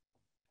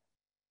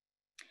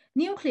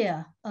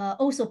 Nuclear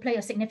also play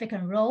a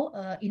significant role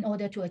in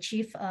order to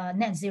achieve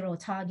net zero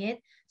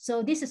target.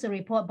 So this is a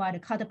report by the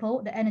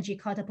Catapult, the Energy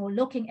Catapult,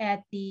 looking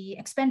at the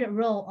expanded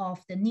role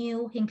of the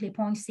new Hinkley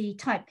Point C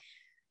type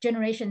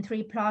Generation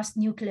 3+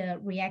 nuclear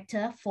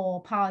reactor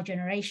for power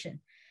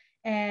generation.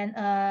 And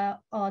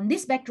on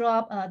this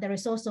backdrop, there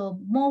is also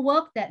more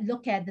work that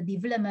look at the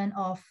development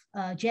of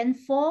Gen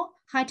 4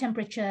 high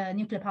temperature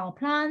nuclear power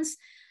plants,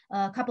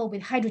 coupled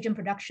with hydrogen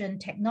production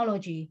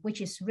technology,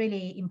 which is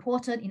really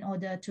important in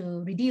order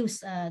to reduce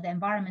the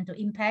environmental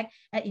impact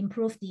and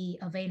improve the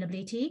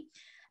availability.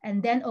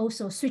 And then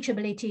also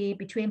switchability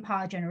between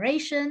power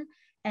generation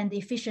and the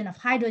efficient of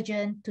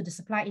hydrogen to the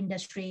supply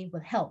industry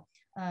will help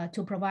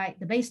to provide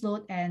the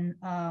baseload and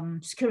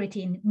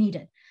security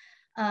needed.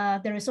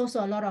 There is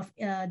also a lot of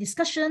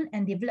discussion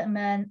and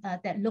development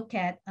that look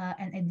at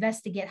and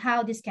investigate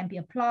how this can be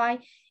applied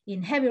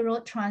in heavy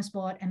road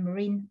transport and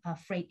marine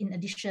freight, in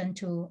addition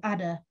to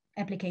other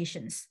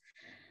applications.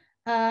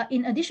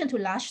 In addition to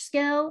large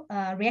scale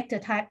reactor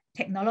type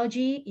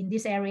technology in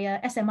this area,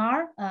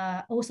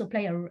 SMR also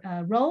play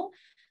a role,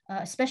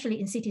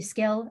 especially in city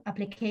scale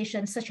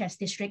applications such as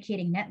district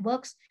heating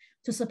networks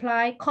to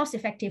supply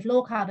cost-effective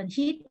low carbon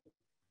heat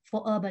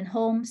for urban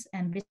homes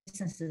and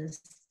businesses.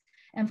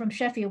 And from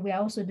Sheffield, we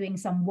are also doing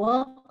some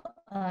work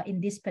in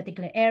this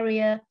particular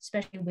area,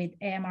 especially with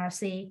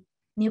AMRC,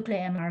 nuclear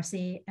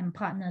MRC, and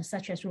partners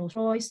such as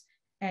Rolls-Royce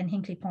and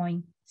Hinkley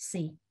Point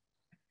C.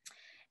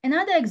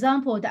 Another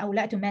example that I would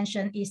like to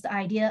mention is the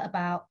idea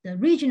about the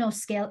regional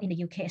scale in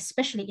the UK,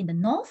 especially in the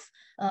north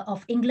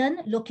of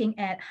England, looking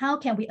at how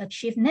can we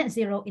achieve net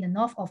zero in the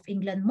north of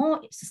England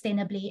more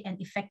sustainably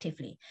and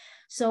effectively.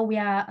 So we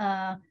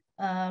are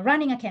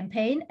running a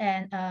campaign,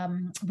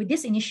 and with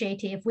this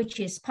initiative, which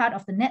is part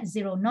of the Net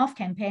Zero North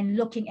campaign,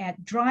 looking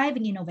at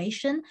driving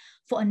innovation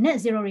for a net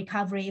zero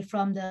recovery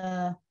from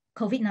the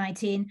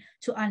COVID-19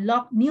 to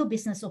unlock new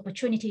business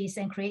opportunities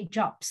and create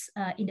jobs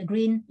in the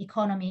green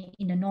economy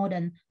in the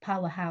Northern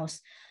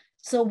Powerhouse.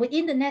 So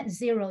within the Net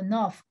Zero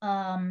North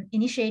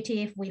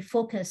initiative, we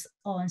focus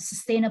on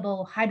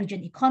sustainable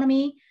hydrogen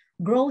economy,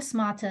 grow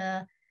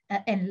smarter,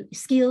 and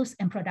skills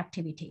and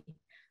productivity.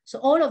 So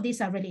all of these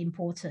are really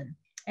important.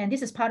 And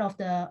this is part of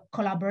the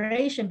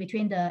collaboration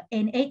between the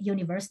N8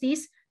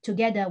 universities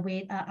together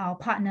with our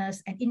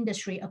partners and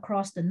industry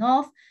across the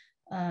North,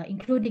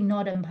 including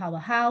Northern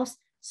Powerhouse,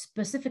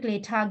 specifically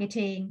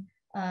targeting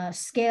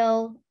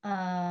scale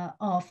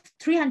of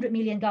 300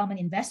 million government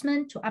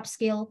investment to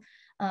upskill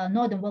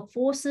Northern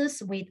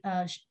workforces with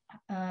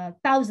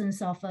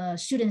thousands of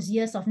students'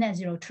 years of net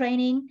zero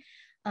training,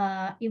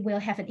 it will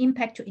have an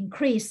impact to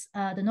increase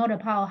the Northern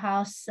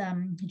Powerhouse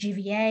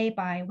GVA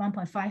by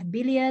 1.5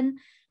 billion,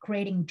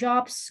 creating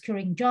jobs,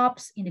 securing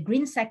jobs in the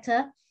green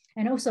sector,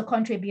 and also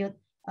contribute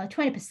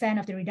 20%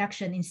 of the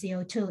reduction in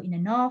CO2 in the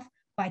North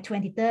by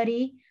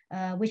 2030,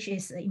 which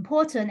is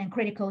important and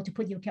critical to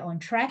put UK on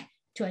track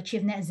to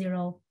achieve net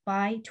zero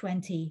by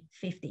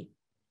 2050.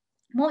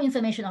 More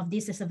information of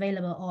this is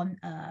available on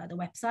the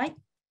website.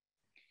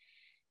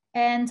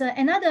 And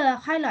another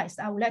highlights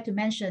I would like to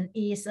mention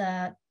is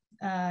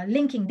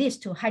linking this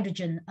to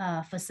hydrogen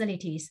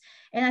facilities.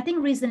 And I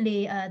think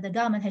recently the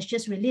government has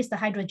just released the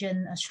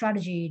hydrogen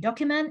strategy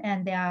document,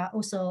 and they are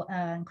also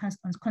on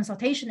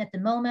consultation at the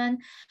moment,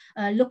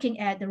 looking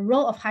at the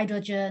role of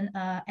hydrogen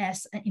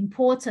as an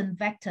important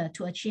vector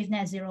to achieve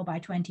net zero by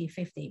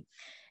 2050.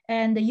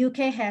 And the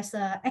UK has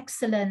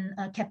excellent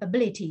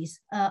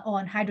capabilities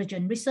on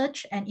hydrogen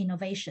research and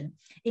innovation,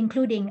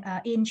 including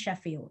in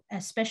Sheffield,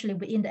 especially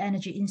within the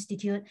Energy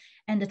Institute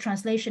and the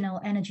Translational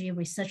Energy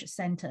Research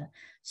Centre.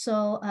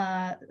 So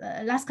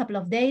last couple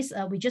of days,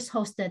 we just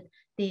hosted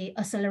the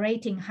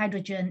Accelerating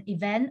Hydrogen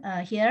event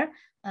here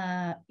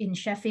in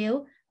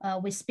Sheffield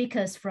with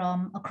speakers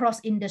from across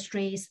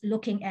industries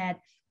looking at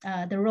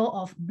the role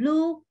of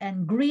blue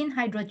and green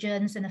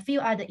hydrogens and a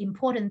few other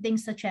important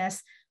things such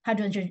as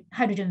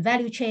hydrogen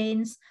value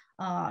chains,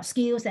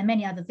 skills, and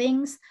many other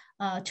things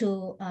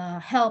to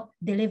help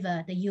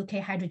deliver the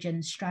UK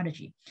hydrogen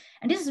strategy.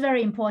 And this is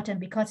very important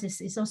because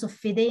it's also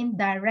fitting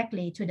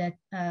directly to the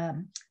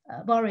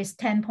Boris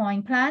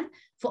 10-point plan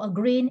for a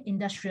green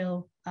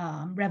industrial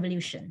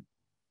revolution.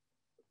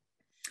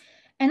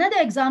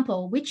 Another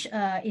example, which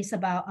is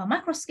about a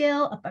micro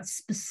scale, about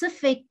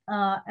specific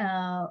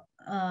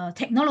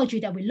technology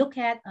that we look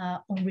at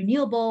on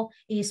renewable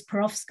is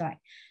perovskite.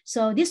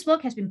 So this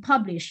work has been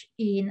published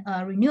in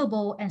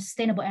Renewable and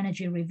Sustainable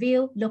Energy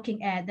Review,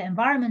 looking at the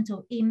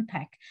environmental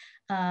impact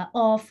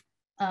of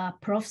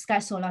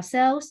perovskite solar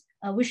cells,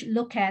 which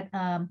look at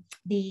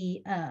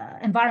the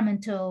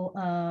environmental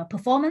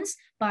performance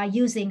by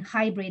using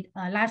hybrid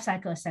life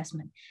cycle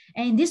assessment.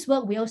 And in this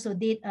work, we also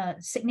did a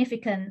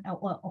significant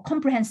or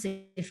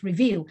comprehensive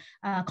review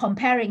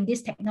comparing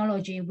this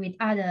technology with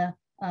other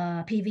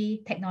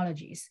PV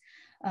technologies.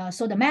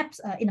 So the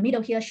maps in the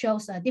middle here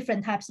shows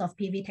different types of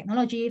PV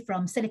technology,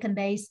 from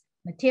silicon-based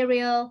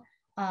material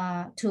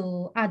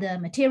to other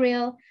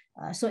material.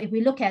 So if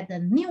we look at the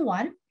new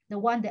one, the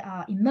one that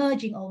are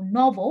emerging or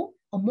novel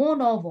or more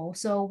novel,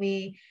 so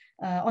we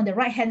on the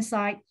right-hand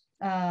side,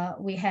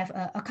 we have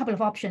a couple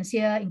of options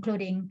here,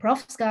 including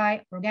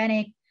perovskite,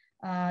 organic,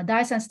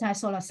 dye-sensitized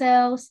solar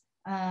cells,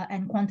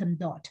 and quantum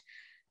dot.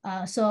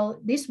 So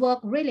this work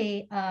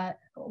really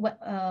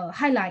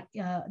highlight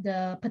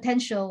the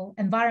potential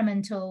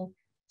environmental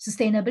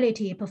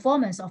sustainability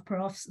performance of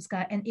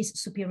perovskite and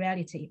its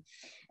superiority.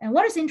 And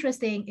what is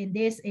interesting in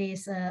this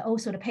is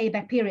also the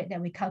payback period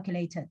that we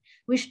calculated,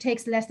 which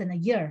takes less than a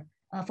year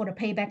for the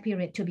payback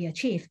period to be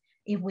achieved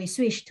if we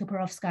switch to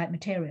perovskite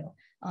material.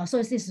 So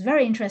this is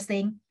very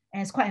interesting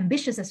and it's quite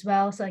ambitious as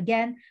well. So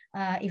again,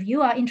 if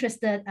you are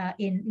interested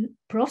in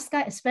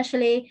perovskite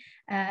especially,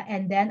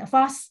 and then a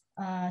fast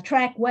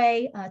track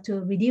way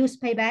to reduce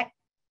payback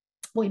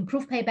or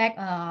improve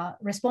payback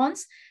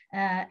response,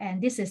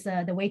 and this is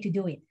the way to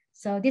do it.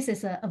 So this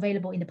is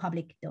available in the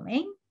public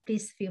domain.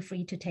 Please feel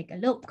free to take a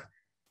look.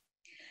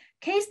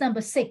 Case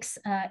number 6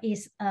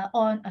 is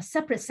on a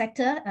separate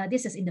sector.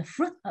 This is in the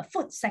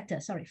food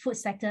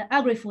sector,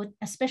 agri-food,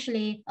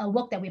 especially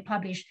work that we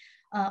published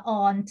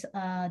on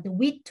the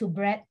wheat to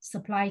bread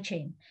supply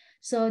chain.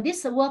 So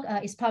this work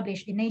is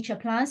published in Nature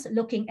Plants,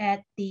 looking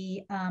at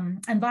the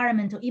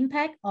environmental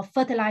impact of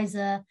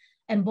fertilizer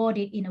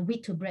embodied in a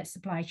wheat to bread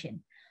supply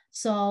chain.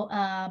 So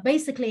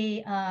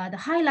basically, the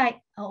highlight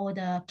or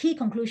the key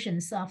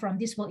conclusions from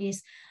this work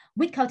is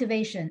wheat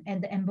cultivation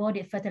and the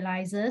embodied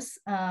fertilizers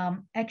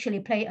actually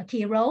play a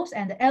key role,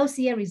 and the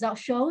LCA result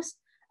shows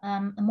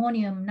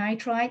ammonium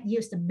nitrate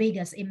yields the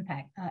biggest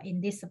impact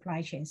in this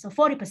supply chain. So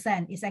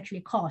 40% is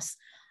actually caused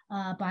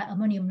by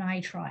ammonium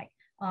nitrate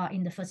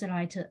in the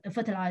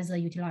fertilizer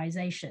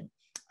utilization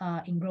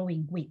in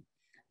growing wheat.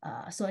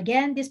 So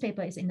again, this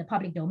paper is in the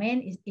public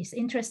domain. It's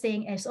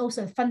interesting. It's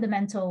also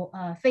fundamental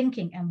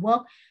thinking and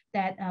work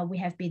that we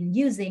have been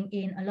using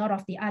in a lot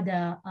of the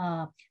other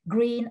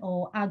green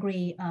or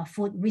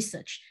agri-food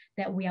research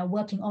that we are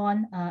working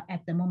on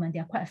at the moment.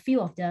 There are quite a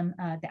few of them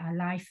that are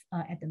live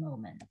at the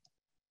moment.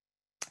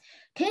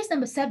 Case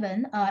number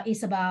 7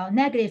 is about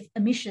negative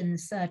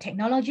emissions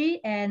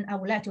technology, and I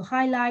would like to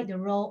highlight the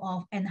role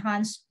of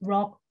enhanced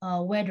rock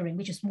weathering,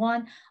 which is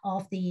one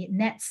of the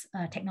NETS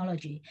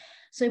technology.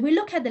 So if we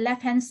look at the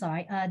left-hand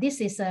side, this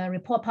is a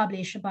report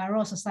published by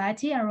Royal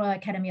Society and Royal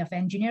Academy of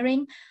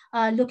Engineering,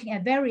 looking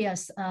at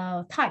various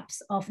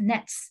types of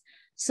nets.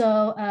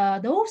 So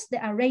those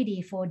that are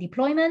ready for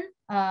deployment,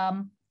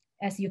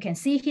 as you can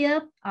see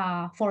here,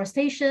 are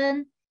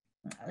forestation,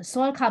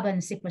 soil carbon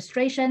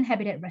sequestration,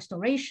 habitat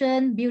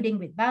restoration, building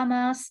with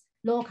biomass,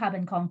 low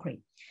carbon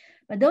concrete.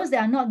 But those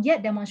that are not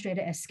yet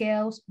demonstrated at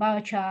scales,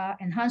 biochar,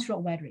 enhanced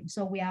rock weathering.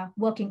 So we are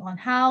working on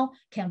how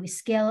can we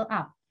scale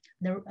up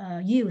the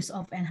use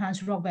of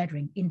enhanced rock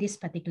weathering in this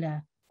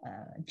particular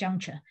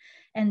juncture.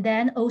 And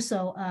then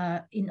also,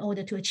 in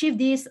order to achieve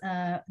this,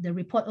 the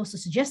report also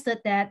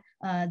suggested that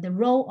the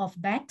role of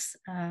BECS,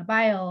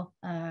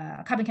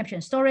 carbon capture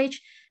and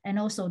storage, and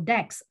also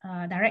DECS,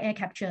 direct air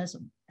captures,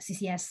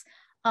 CCS,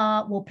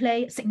 will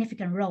play a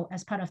significant role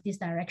as part of this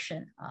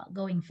direction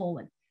going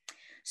forward.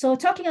 So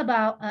talking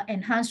about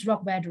enhanced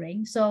rock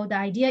weathering, so the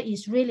idea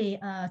is really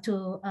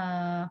to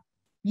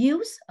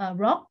use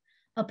rock,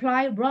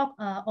 apply rock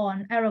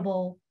on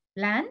arable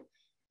land,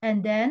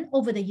 and then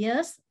over the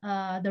years,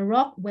 the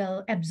rock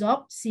will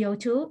absorb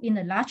CO2 in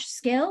a large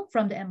scale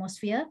from the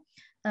atmosphere,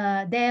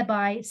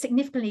 thereby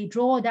significantly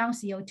draw down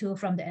CO2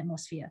 from the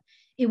atmosphere.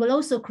 It will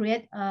also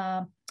create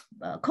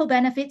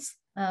co-benefits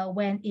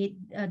when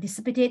it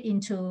dissipated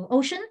into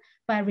ocean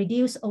by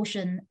reduced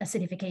ocean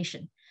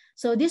acidification.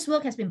 So this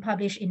work has been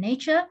published in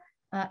Nature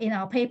in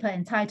our paper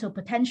entitled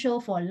Potential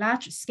for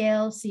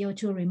Large-Scale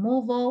CO2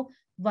 Removal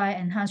via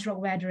Enhanced Rock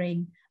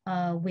Weathering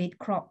with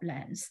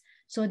Croplands.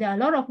 So there are a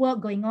lot of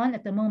work going on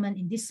at the moment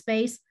in this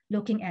space,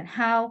 looking at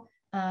how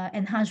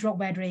enhanced rock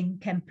weathering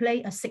can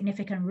play a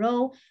significant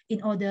role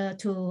in order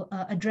to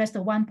address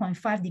the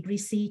 1.5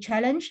 degrees C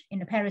challenge in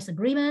the Paris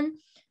Agreement,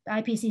 the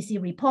IPCC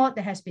report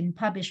that has been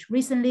published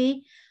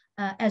recently,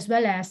 as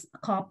well as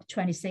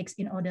COP26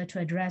 in order to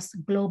address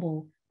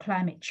global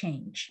climate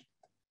change.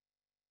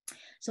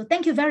 So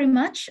thank you very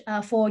much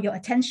for your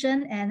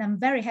attention, and I'm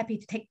very happy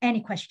to take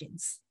any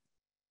questions.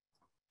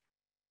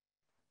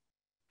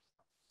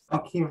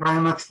 Thank you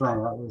very much,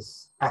 Lenny. That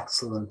was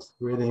excellent,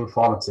 really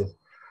informative.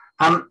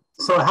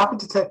 So happy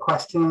to take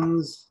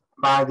questions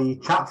by the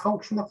chat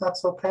function, if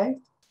that's okay.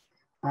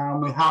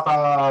 We have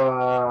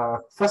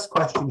our first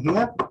question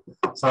here.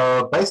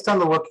 So based on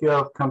the work you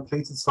have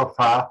completed so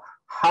far,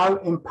 how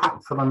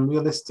impactful and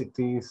realistic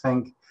do you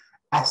think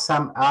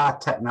SMR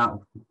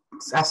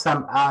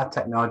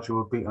technology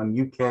will be on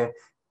UK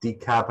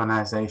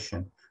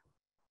decarbonisation,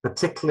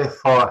 particularly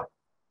for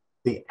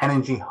the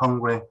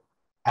energy-hungry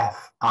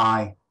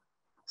FI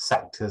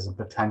sectors and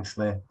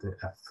potentially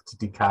to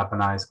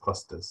decarbonize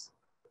clusters?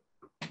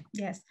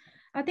 Yes,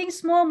 I think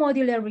small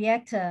modular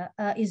reactor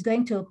is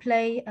going to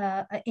play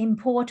an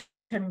important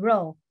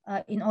role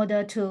in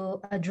order to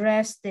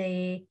address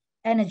the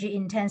energy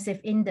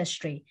intensive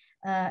industry,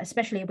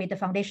 especially with the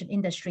foundation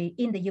industry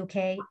in the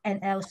UK and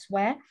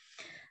elsewhere.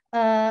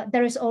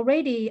 There is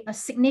already a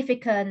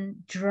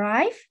significant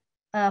drive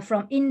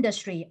from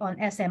industry on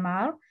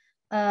SMR.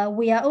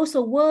 We are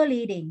also world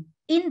leading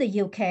in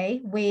the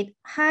UK with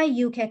high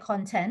UK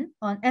content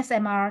on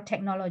SMR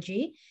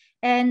technology,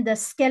 and the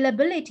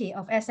scalability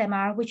of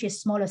SMR, which is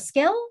smaller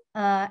scale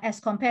as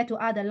compared to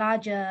other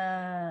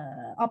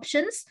larger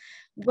options,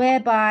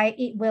 whereby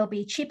it will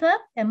be cheaper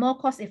and more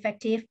cost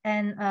effective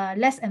and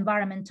less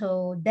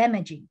environmental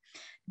damaging.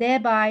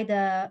 Thereby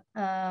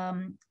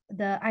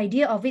the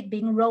idea of it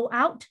being rolled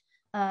out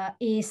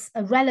is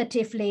a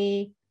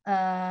relatively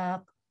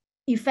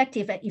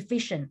effective and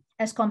efficient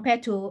as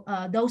compared to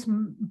those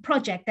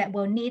projects that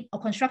will need,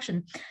 or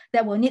construction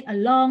that will need a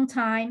long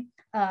time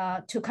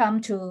to come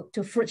to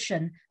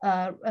fruition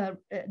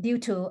due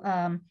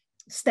to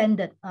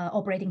standard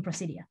operating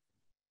procedure.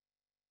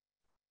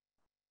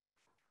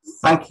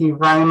 Thank you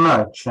very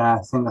much. I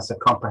think that's a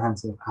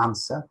comprehensive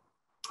answer.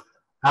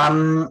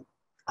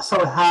 So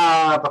we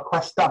have a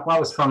question that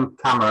was from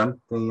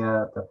Cameron,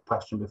 the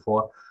question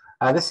before.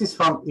 This is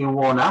from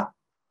Iwana.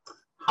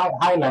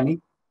 Hi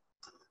Lenny.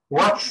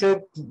 What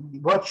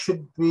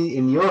should be,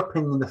 in your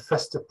opinion, the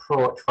first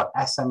approach for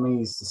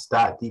SMEs to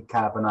start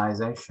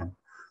decarbonisation?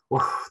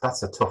 Oof,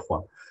 that's a tough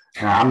one.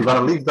 I'm going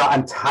to leave that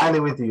entirely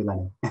with you,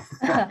 Lenny.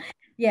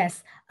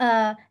 Yes,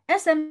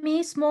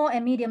 SME, small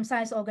and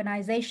medium-sized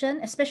organization,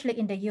 especially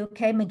in the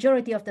UK,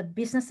 majority of the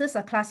businesses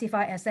are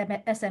classified as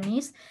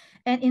SMEs.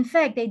 And in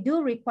fact, they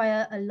do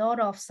require a lot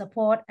of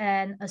support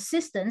and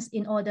assistance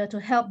in order to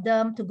help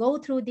them to go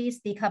through this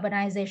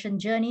decarbonization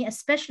journey,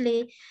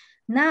 especially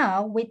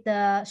now with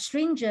the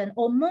stringent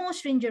or more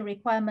stringent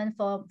requirement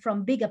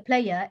from bigger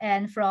player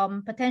and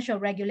from potential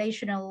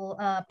regulational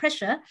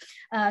pressure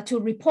to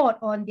report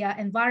on their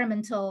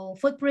environmental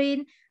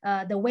footprint,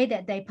 the way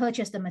that they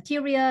purchase the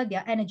material,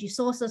 their energy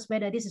sources,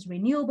 whether this is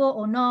renewable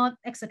or not,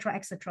 etc.,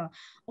 etc.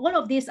 All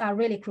of these are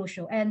really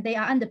crucial, and they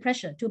are under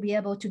pressure to be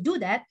able to do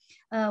that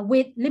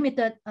with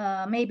limited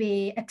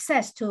maybe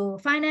access to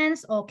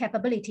finance or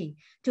capability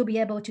to be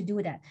able to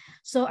do that.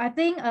 So I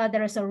think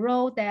there is a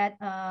role that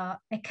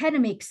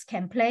academics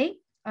can play,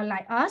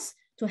 like us,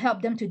 to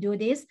help them to do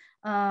this,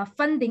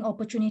 funding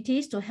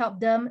opportunities to help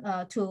them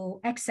to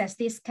access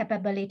this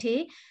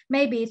capability,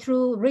 maybe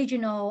through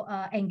regional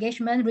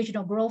engagement,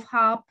 regional growth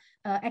hub,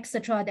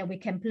 etc., that we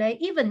can play,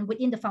 even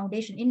within the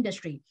foundation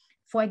industry.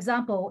 For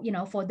example,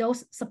 for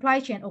those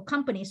supply chain or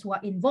companies who are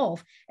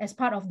involved as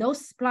part of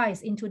those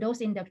supplies into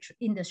those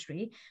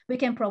industry, we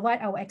can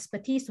provide our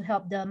expertise to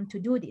help them to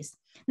do this.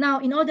 Now,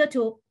 in order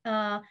to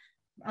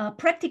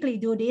practically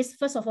do this,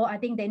 first of all, I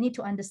think they need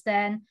to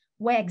understand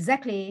where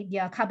exactly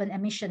their carbon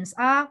emissions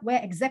are,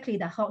 where exactly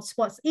the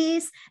hotspots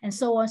is, and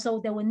so on. So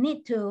they will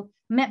need to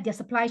map their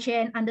supply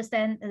chain,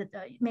 understand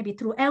maybe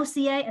through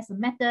LCA as a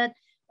method,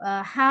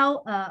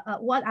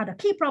 what are the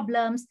key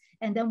problems,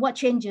 and then what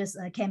changes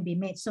can be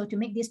made. So to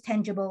make this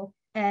tangible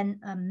and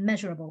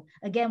measurable.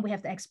 Again, we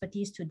have the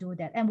expertise to do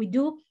that. And we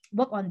do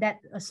work on that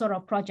sort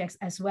of projects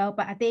as well,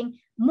 but I think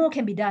more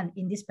can be done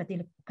in this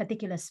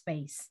particular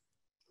space.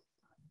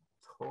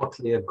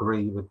 Totally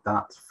agree with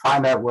that.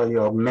 Find out where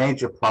your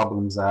major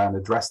problems are and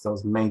address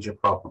those major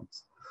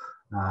problems.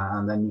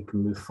 And then you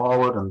can move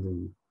forward.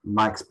 And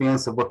my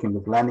experience of working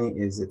with Lenny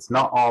is it's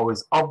not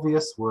always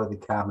obvious where the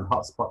carbon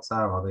hotspots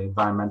are or the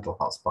environmental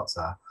hotspots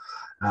are.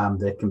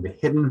 They can be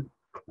hidden.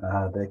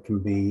 They can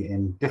be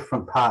in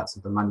different parts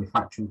of the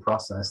manufacturing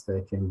process.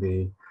 They can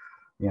be,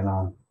 you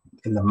know,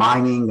 in the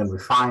mining and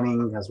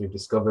refining, as we've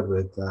discovered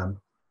with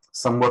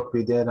some work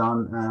we did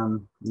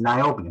on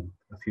niobium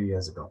a few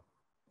years ago.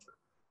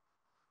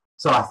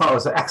 So I thought it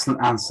was an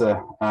excellent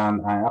answer,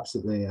 and I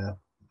absolutely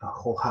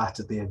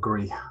wholeheartedly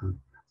agree.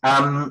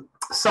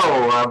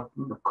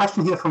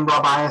 Question here from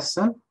Rob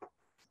Ierson.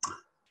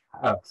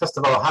 First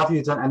of all, have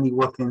you done any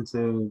work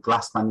into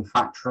glass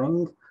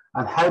manufacturing?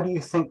 And how do you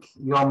think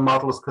your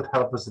models could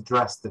help us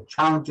address the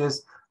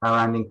challenges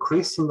around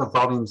increasing the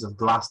volumes of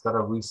glass that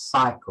are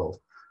recycled?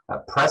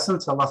 At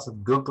present, a lot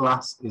of good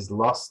glass is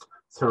lost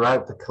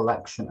throughout the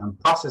collection and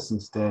processing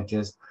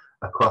stages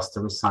across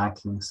the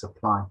recycling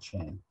supply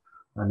chain.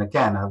 And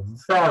again, a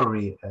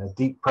very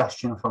deep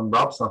question from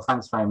Rob, so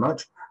thanks very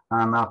much.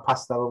 And I'll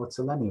pass that over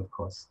to Lenny, of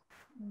course.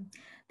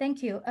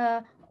 Thank you.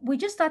 We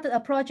just started a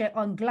project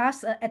on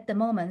glass at the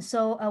moment,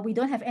 so we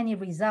don't have any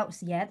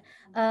results yet.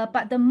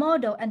 But the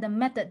model and the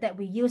method that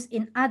we use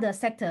in other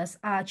sectors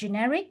are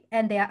generic,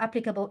 and they are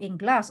applicable in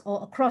glass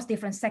or across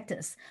different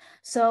sectors.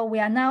 So we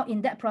are now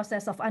in that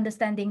process of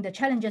understanding the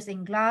challenges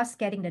in glass,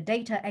 getting the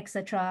data,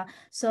 etc.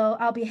 So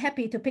I'll be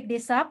happy to pick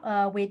this up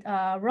with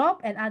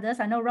Rob and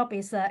others. I know Rob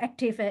is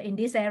active in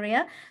this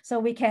area, so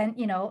we can,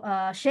 you know,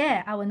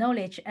 share our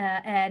knowledge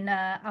and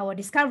our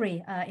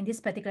discovery in this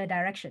particular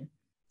direction.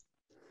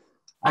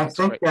 I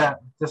think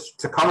just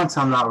to comment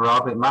on that,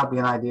 Rob, it might be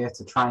an idea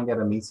to try and get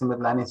a meeting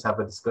with Lenny to have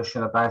a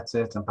discussion about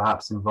it, and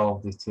perhaps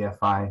involve the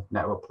TFI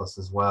Network Plus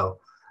as well,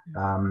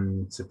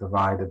 to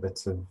provide a bit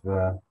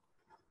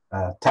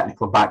of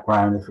technical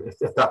background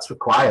if that's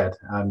required.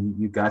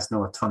 You guys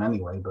know a ton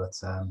anyway, but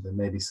there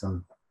may be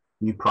some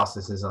new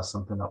processes or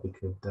something that we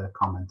could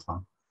comment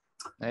on.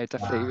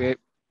 Definitely.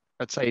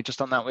 I'd say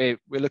just on that, we're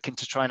looking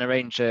to try and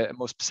arrange a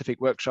more specific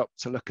workshop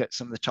to look at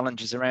some of the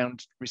challenges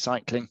around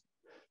recycling,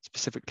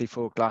 specifically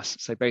for glass.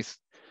 So both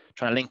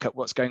trying to link up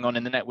what's going on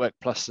in the Network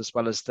Plus as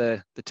well as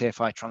the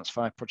TFI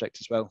Transfer project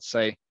as well.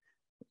 So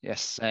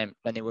yes,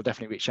 Lenny will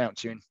definitely reach out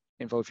to you and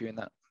involve you in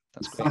that.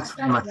 That's great. Thanks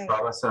very much,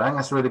 Robert. So I think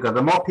that's really good.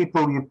 The more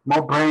people,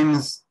 more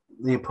brains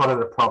you put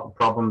at a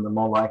problem, the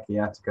more likely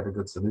you are to get a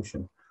good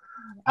solution.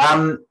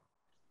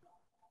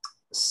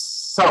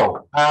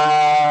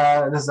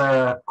 There's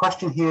a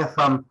question here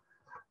from,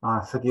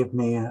 forgive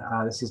me,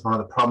 this is one of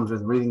the problems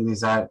with reading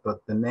these out, but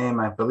the name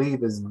I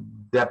believe is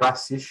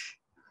Debasish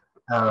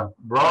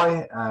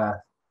Roy.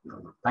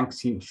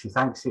 Thanks you, she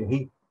thanks you,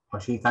 he or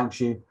she thanks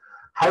you.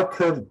 How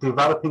could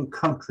developing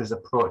countries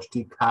approach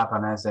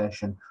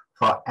decarbonisation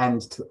for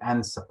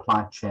end-to-end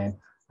supply chain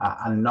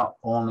and not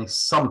only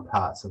some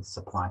parts of the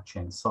supply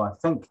chain? So I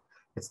think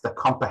it's the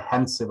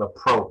comprehensive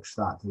approach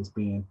that is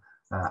being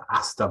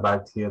asked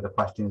about here. The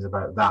question is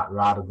about that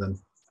rather than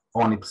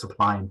only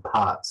supplying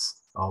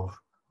parts of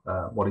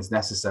what is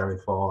necessary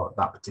for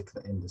that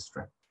particular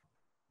industry.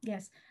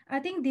 Yes, I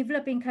think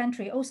developing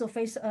country also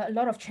face a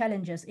lot of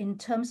challenges in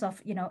terms of,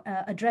 you know,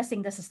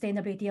 addressing the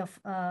sustainability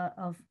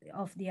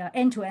of their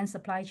end-to-end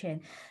supply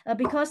chain,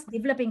 because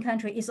developing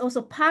country is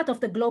also part of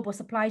the global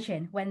supply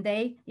chain. When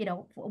they, you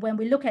know, when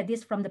we look at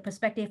this from the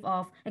perspective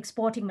of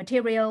exporting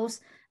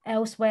materials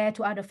elsewhere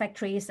to other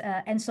factories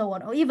and so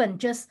on, or even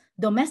just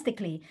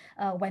domestically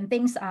when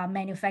things are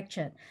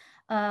manufactured.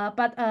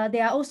 But they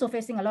are also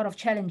facing a lot of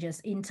challenges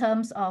in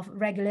terms of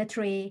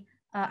regulatory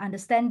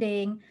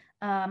understanding,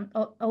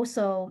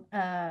 also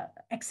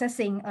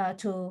accessing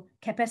to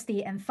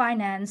capacity and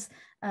finance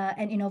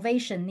and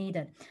innovation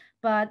needed.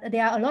 But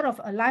there are a lot of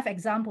live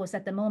examples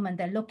at the moment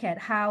that look at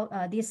how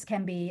this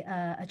can be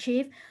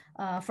achieved.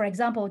 For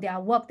example, there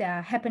are work that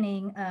are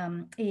happening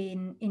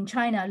in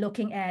China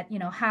looking at, you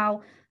know,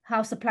 how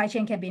supply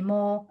chain can be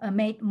more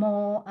made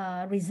more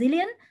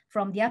resilient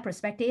from their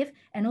perspective,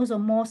 and also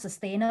more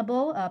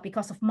sustainable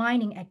because of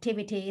mining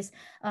activities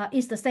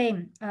is the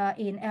same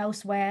in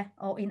elsewhere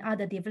or in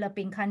other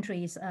developing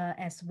countries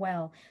as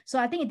well. So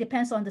I think it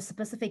depends on the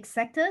specific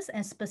sectors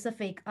and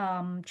specific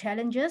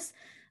challenges.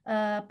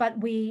 But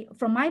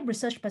from my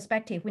research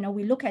perspective, you know,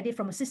 we look at it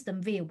from a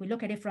system view. We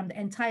look at it from the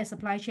entire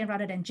supply chain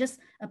rather than just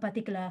a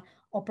particular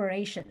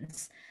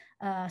operations.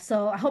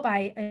 So I hope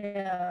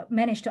I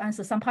managed to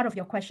answer some part of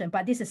your question,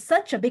 but this is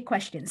such a big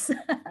question.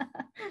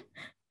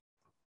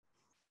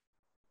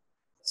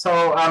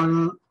 So I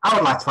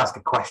would like to ask a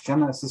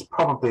question. This is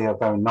probably a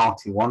very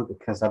naughty one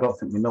because I don't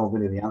think we know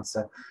really the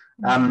answer.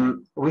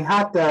 We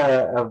had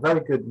a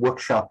very good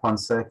workshop on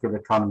circular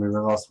economy,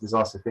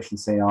 resource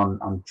efficiency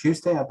on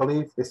Tuesday, I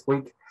believe, this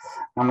week.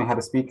 And we had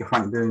a speaker,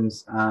 Frank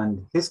Doones,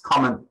 and his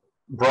comment,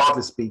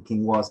 broadly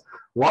speaking, was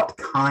what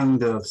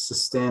kind of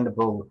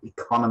sustainable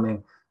economy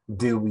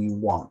do we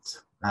want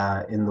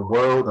in the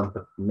world? And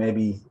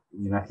maybe,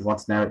 if you want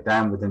to narrow it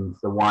down within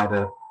the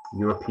wider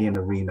European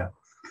arena.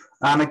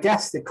 And I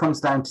guess it comes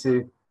down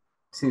to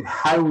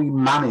how we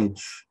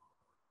manage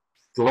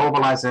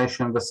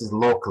globalization versus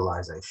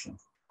localization.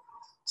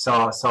 So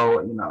I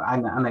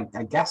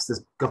guess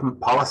there's government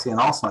policy and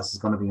all sorts is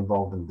going to be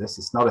involved in this.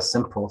 It's not a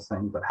simple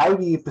thing, but how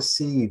do you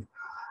perceive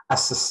a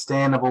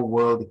sustainable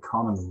world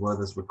economy where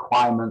there's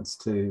requirements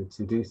to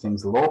do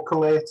things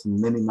locally, to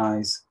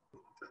minimize,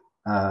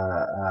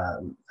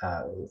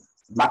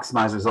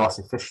 maximize resource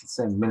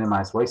efficiency and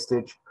minimize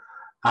wastage?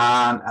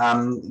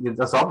 And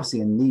there's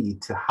obviously a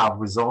need to have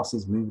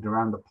resources moved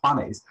around the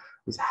planet.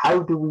 Is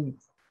how do we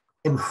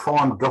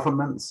inform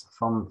governments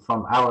from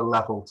our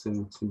level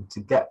to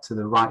get to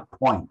the right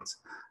point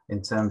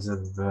in terms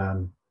of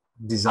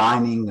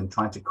designing and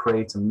trying to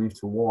create and move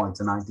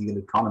towards an ideal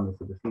economy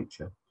for the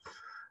future?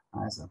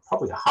 It's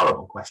probably a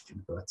horrible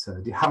question, but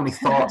do you have any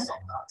thoughts on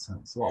that?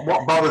 So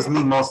what bothers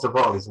me most of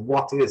all is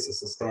what is a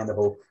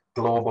sustainable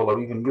global or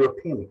even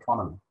European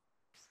economy?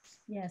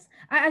 Yes,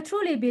 I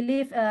truly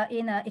believe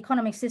in an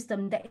economic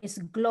system that is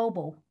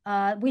global,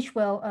 which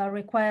will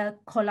require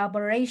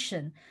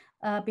collaboration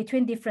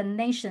between different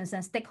nations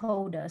and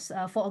stakeholders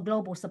for a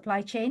global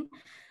supply chain.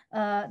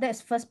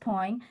 That's first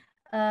point.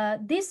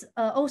 This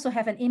also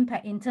have an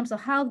impact in terms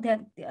of how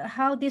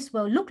this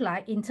will look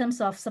like in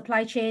terms of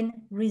supply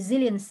chain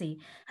resiliency.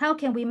 How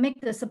can we make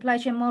the supply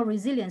chain more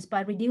resilient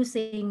by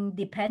reducing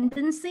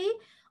dependency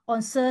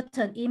on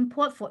certain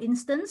import, for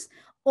instance,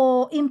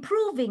 or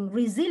improving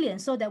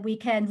resilience so that we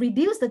can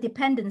reduce the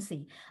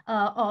dependency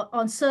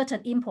on certain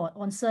import,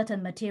 on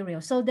certain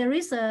materials. So there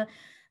is a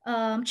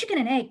chicken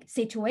and egg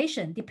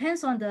situation,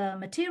 depends on the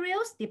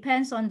materials,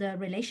 depends on the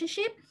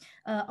relationship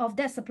of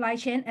that supply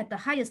chain at the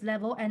highest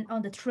level and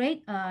on the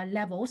trade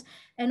levels.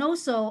 And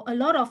also a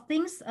lot of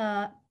things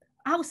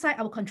outside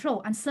our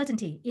control,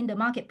 uncertainty in the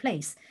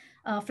marketplace,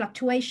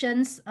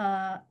 fluctuations,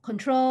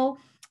 control,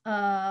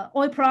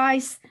 oil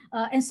price,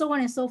 and so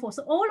on and so forth.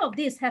 So all of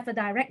these have a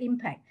direct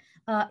impact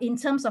in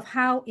terms of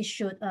how it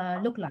should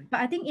look like. But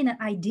I think in an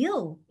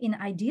ideal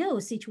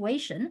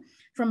situation,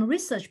 from a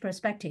research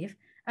perspective,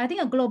 I think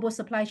a global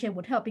supply chain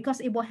would help because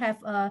it will have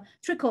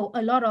trickle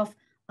a lot of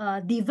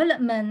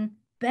development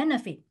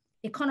benefit,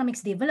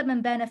 economics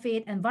development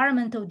benefit,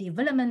 environmental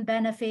development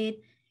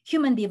benefit,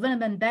 human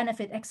development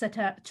benefit,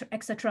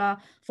 etc.,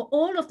 for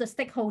all of the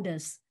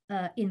stakeholders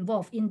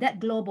involved in that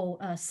global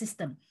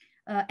system.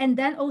 And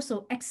then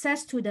also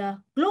access to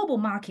the global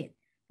market,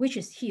 which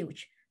is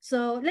huge.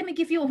 So let me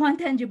give you one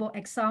tangible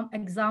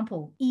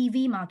example,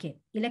 EV market,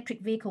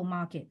 electric vehicle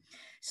market.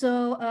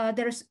 So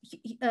there's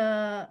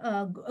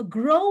a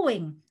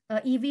growing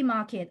EV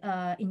market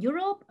in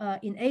Europe,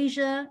 in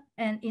Asia,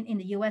 and in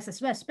the US as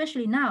well,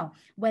 especially now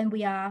when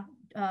we are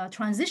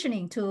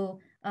transitioning to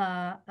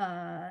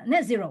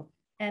net zero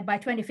by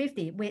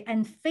 2050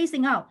 and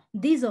phasing out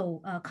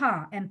diesel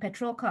car and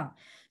petrol car.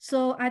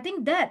 So I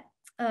think that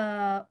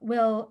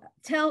will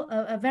tell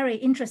a very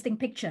interesting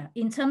picture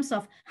in terms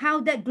of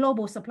how that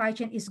global supply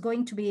chain is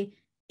going to be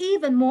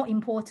even more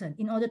important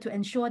in order to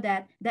ensure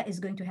that that is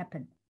going to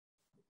happen.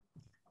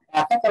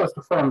 I think I was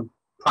referring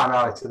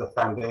primarily to the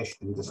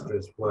foundation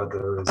industries where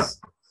there is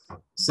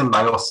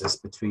symbiosis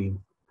between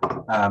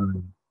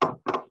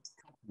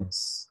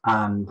companies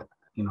and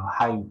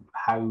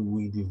how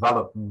we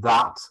develop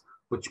that,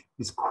 which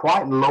is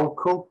quite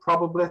local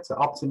probably to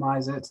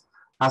optimize it,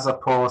 as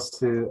opposed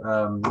to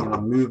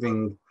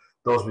moving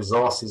those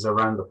resources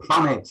around the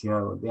planet.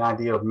 The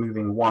idea of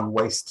moving one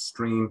waste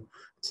stream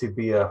to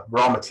be a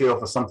raw material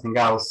for something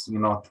else,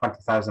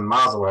 20,000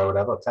 miles away or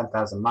whatever,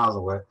 10,000 miles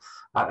away.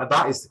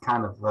 That is the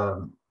kind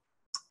of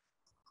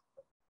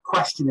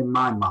question in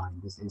my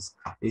mind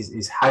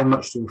is how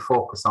much do we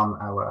focus on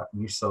our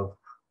use of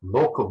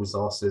local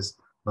resources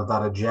that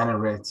are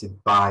generated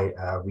by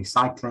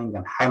recycling,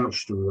 and how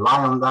much do we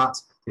rely on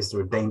that? Is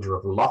there a danger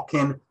of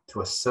lock-in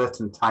to a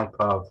certain type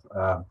of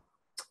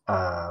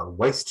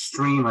waste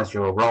stream as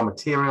your raw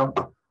material?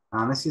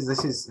 And this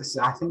is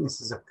I think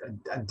this is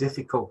a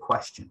difficult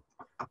question.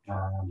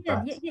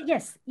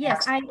 Yes.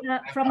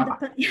 From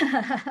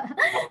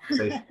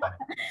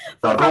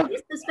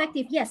this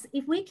perspective, yes,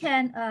 if we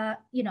can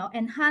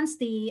enhance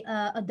the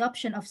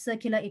adoption of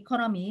circular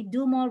economy,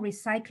 do more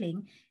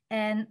recycling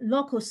and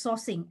local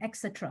sourcing,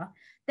 etc.,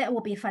 that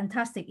will be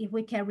fantastic. If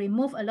we can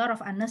remove a lot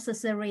of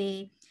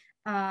unnecessary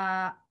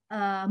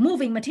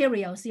moving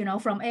materials,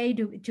 from A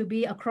to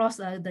B across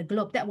the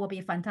globe, that will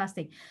be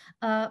fantastic.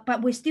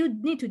 But we still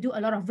need to do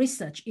a lot of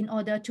research in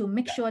order to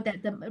make sure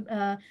that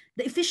the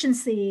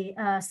efficiency,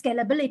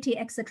 scalability,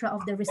 etc.,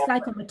 of the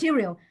recycled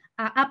material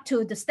are up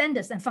to the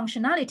standards and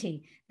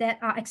functionality that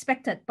are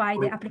expected by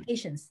the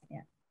applications.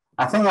 Yeah.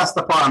 I think that's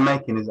the point I'm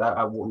making is that,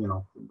 you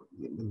know,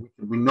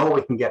 we know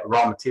we can get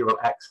raw material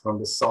X from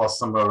the source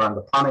somewhere around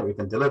the planet. We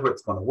can deliver it,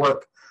 it's going to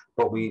work,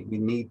 but we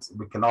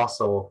can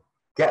also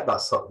get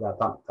that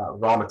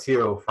raw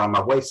material from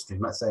a waste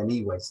stream, let's say an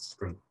e-waste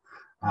stream.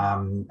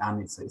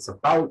 And it's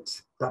about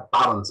that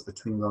balance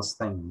between those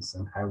things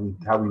and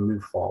how we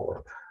move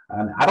forward.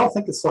 And I don't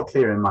think it's so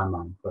clear in my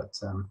mind, but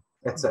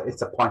it's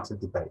a point of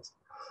debate.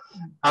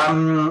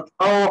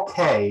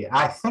 Okay,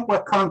 I think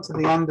we're coming to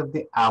the end of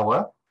the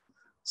hour.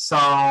 So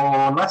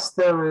unless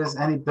there is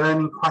any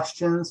burning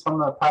questions from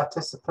the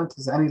participant,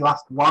 is there any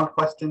last one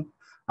question?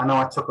 I know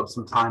I took up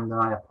some time, then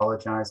I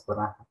apologize, but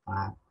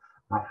I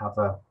have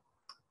a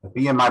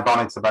bee in my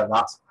bonnet about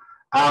that.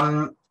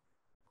 I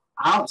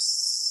don't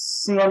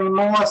see any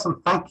more.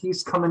 Some thank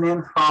yous coming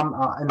in from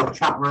in the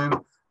chat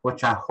room,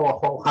 which I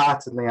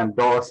wholeheartedly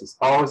endorse. It's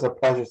always a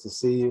pleasure to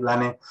see you,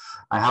 Lenny.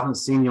 I haven't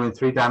seen you in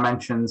 3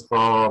 dimensions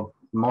for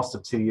most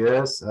of 2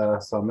 years,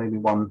 so maybe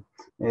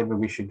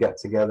we should get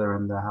together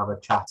and have a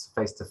chat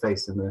face to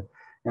face in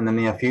the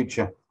near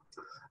future.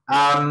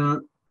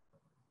 And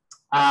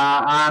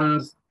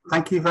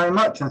thank you very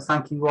much, and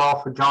thank you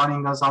all for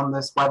joining us on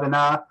this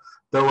webinar.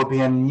 There will be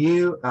a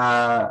new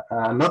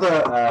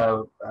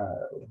another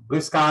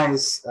Blue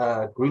Skies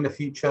Greener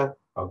Future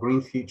or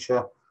Green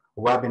Future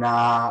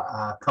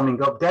webinar coming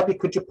up. Debbie,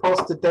 could you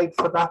post the date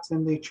for that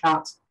in the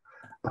chat?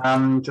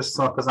 Just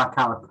so, because I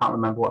can't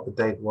remember what the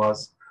date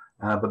was.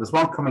 But there's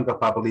one coming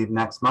up, I believe,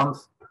 next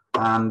month.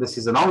 And this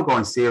is an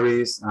ongoing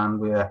series, and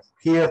we're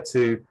here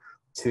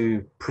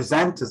to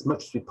present as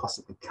much as we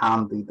possibly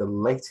can the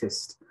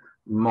latest,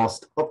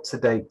 most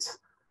up-to-date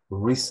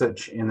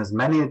research in as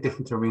many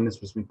different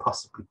arenas as we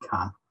possibly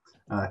can,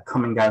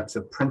 coming out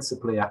of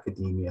principally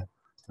academia,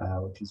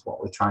 which is what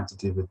we're trying to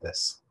do with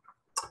this.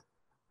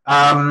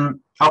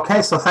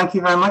 Okay, so thank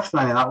you very much,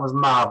 Lenny. That was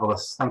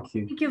marvelous. Thank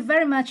you. Thank you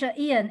very much,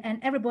 Ian,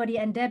 and everybody,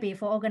 and Debbie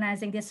for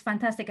organizing this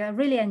fantastic. I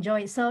really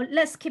enjoyed it. So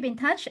let's keep in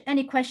touch.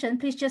 Any question,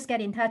 please just get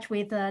in touch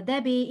with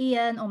Debbie,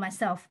 Ian, or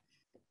myself.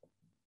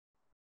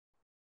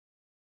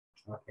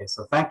 Okay,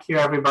 so thank you,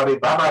 everybody.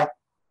 Bye-bye.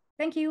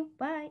 Thank you.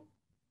 Bye.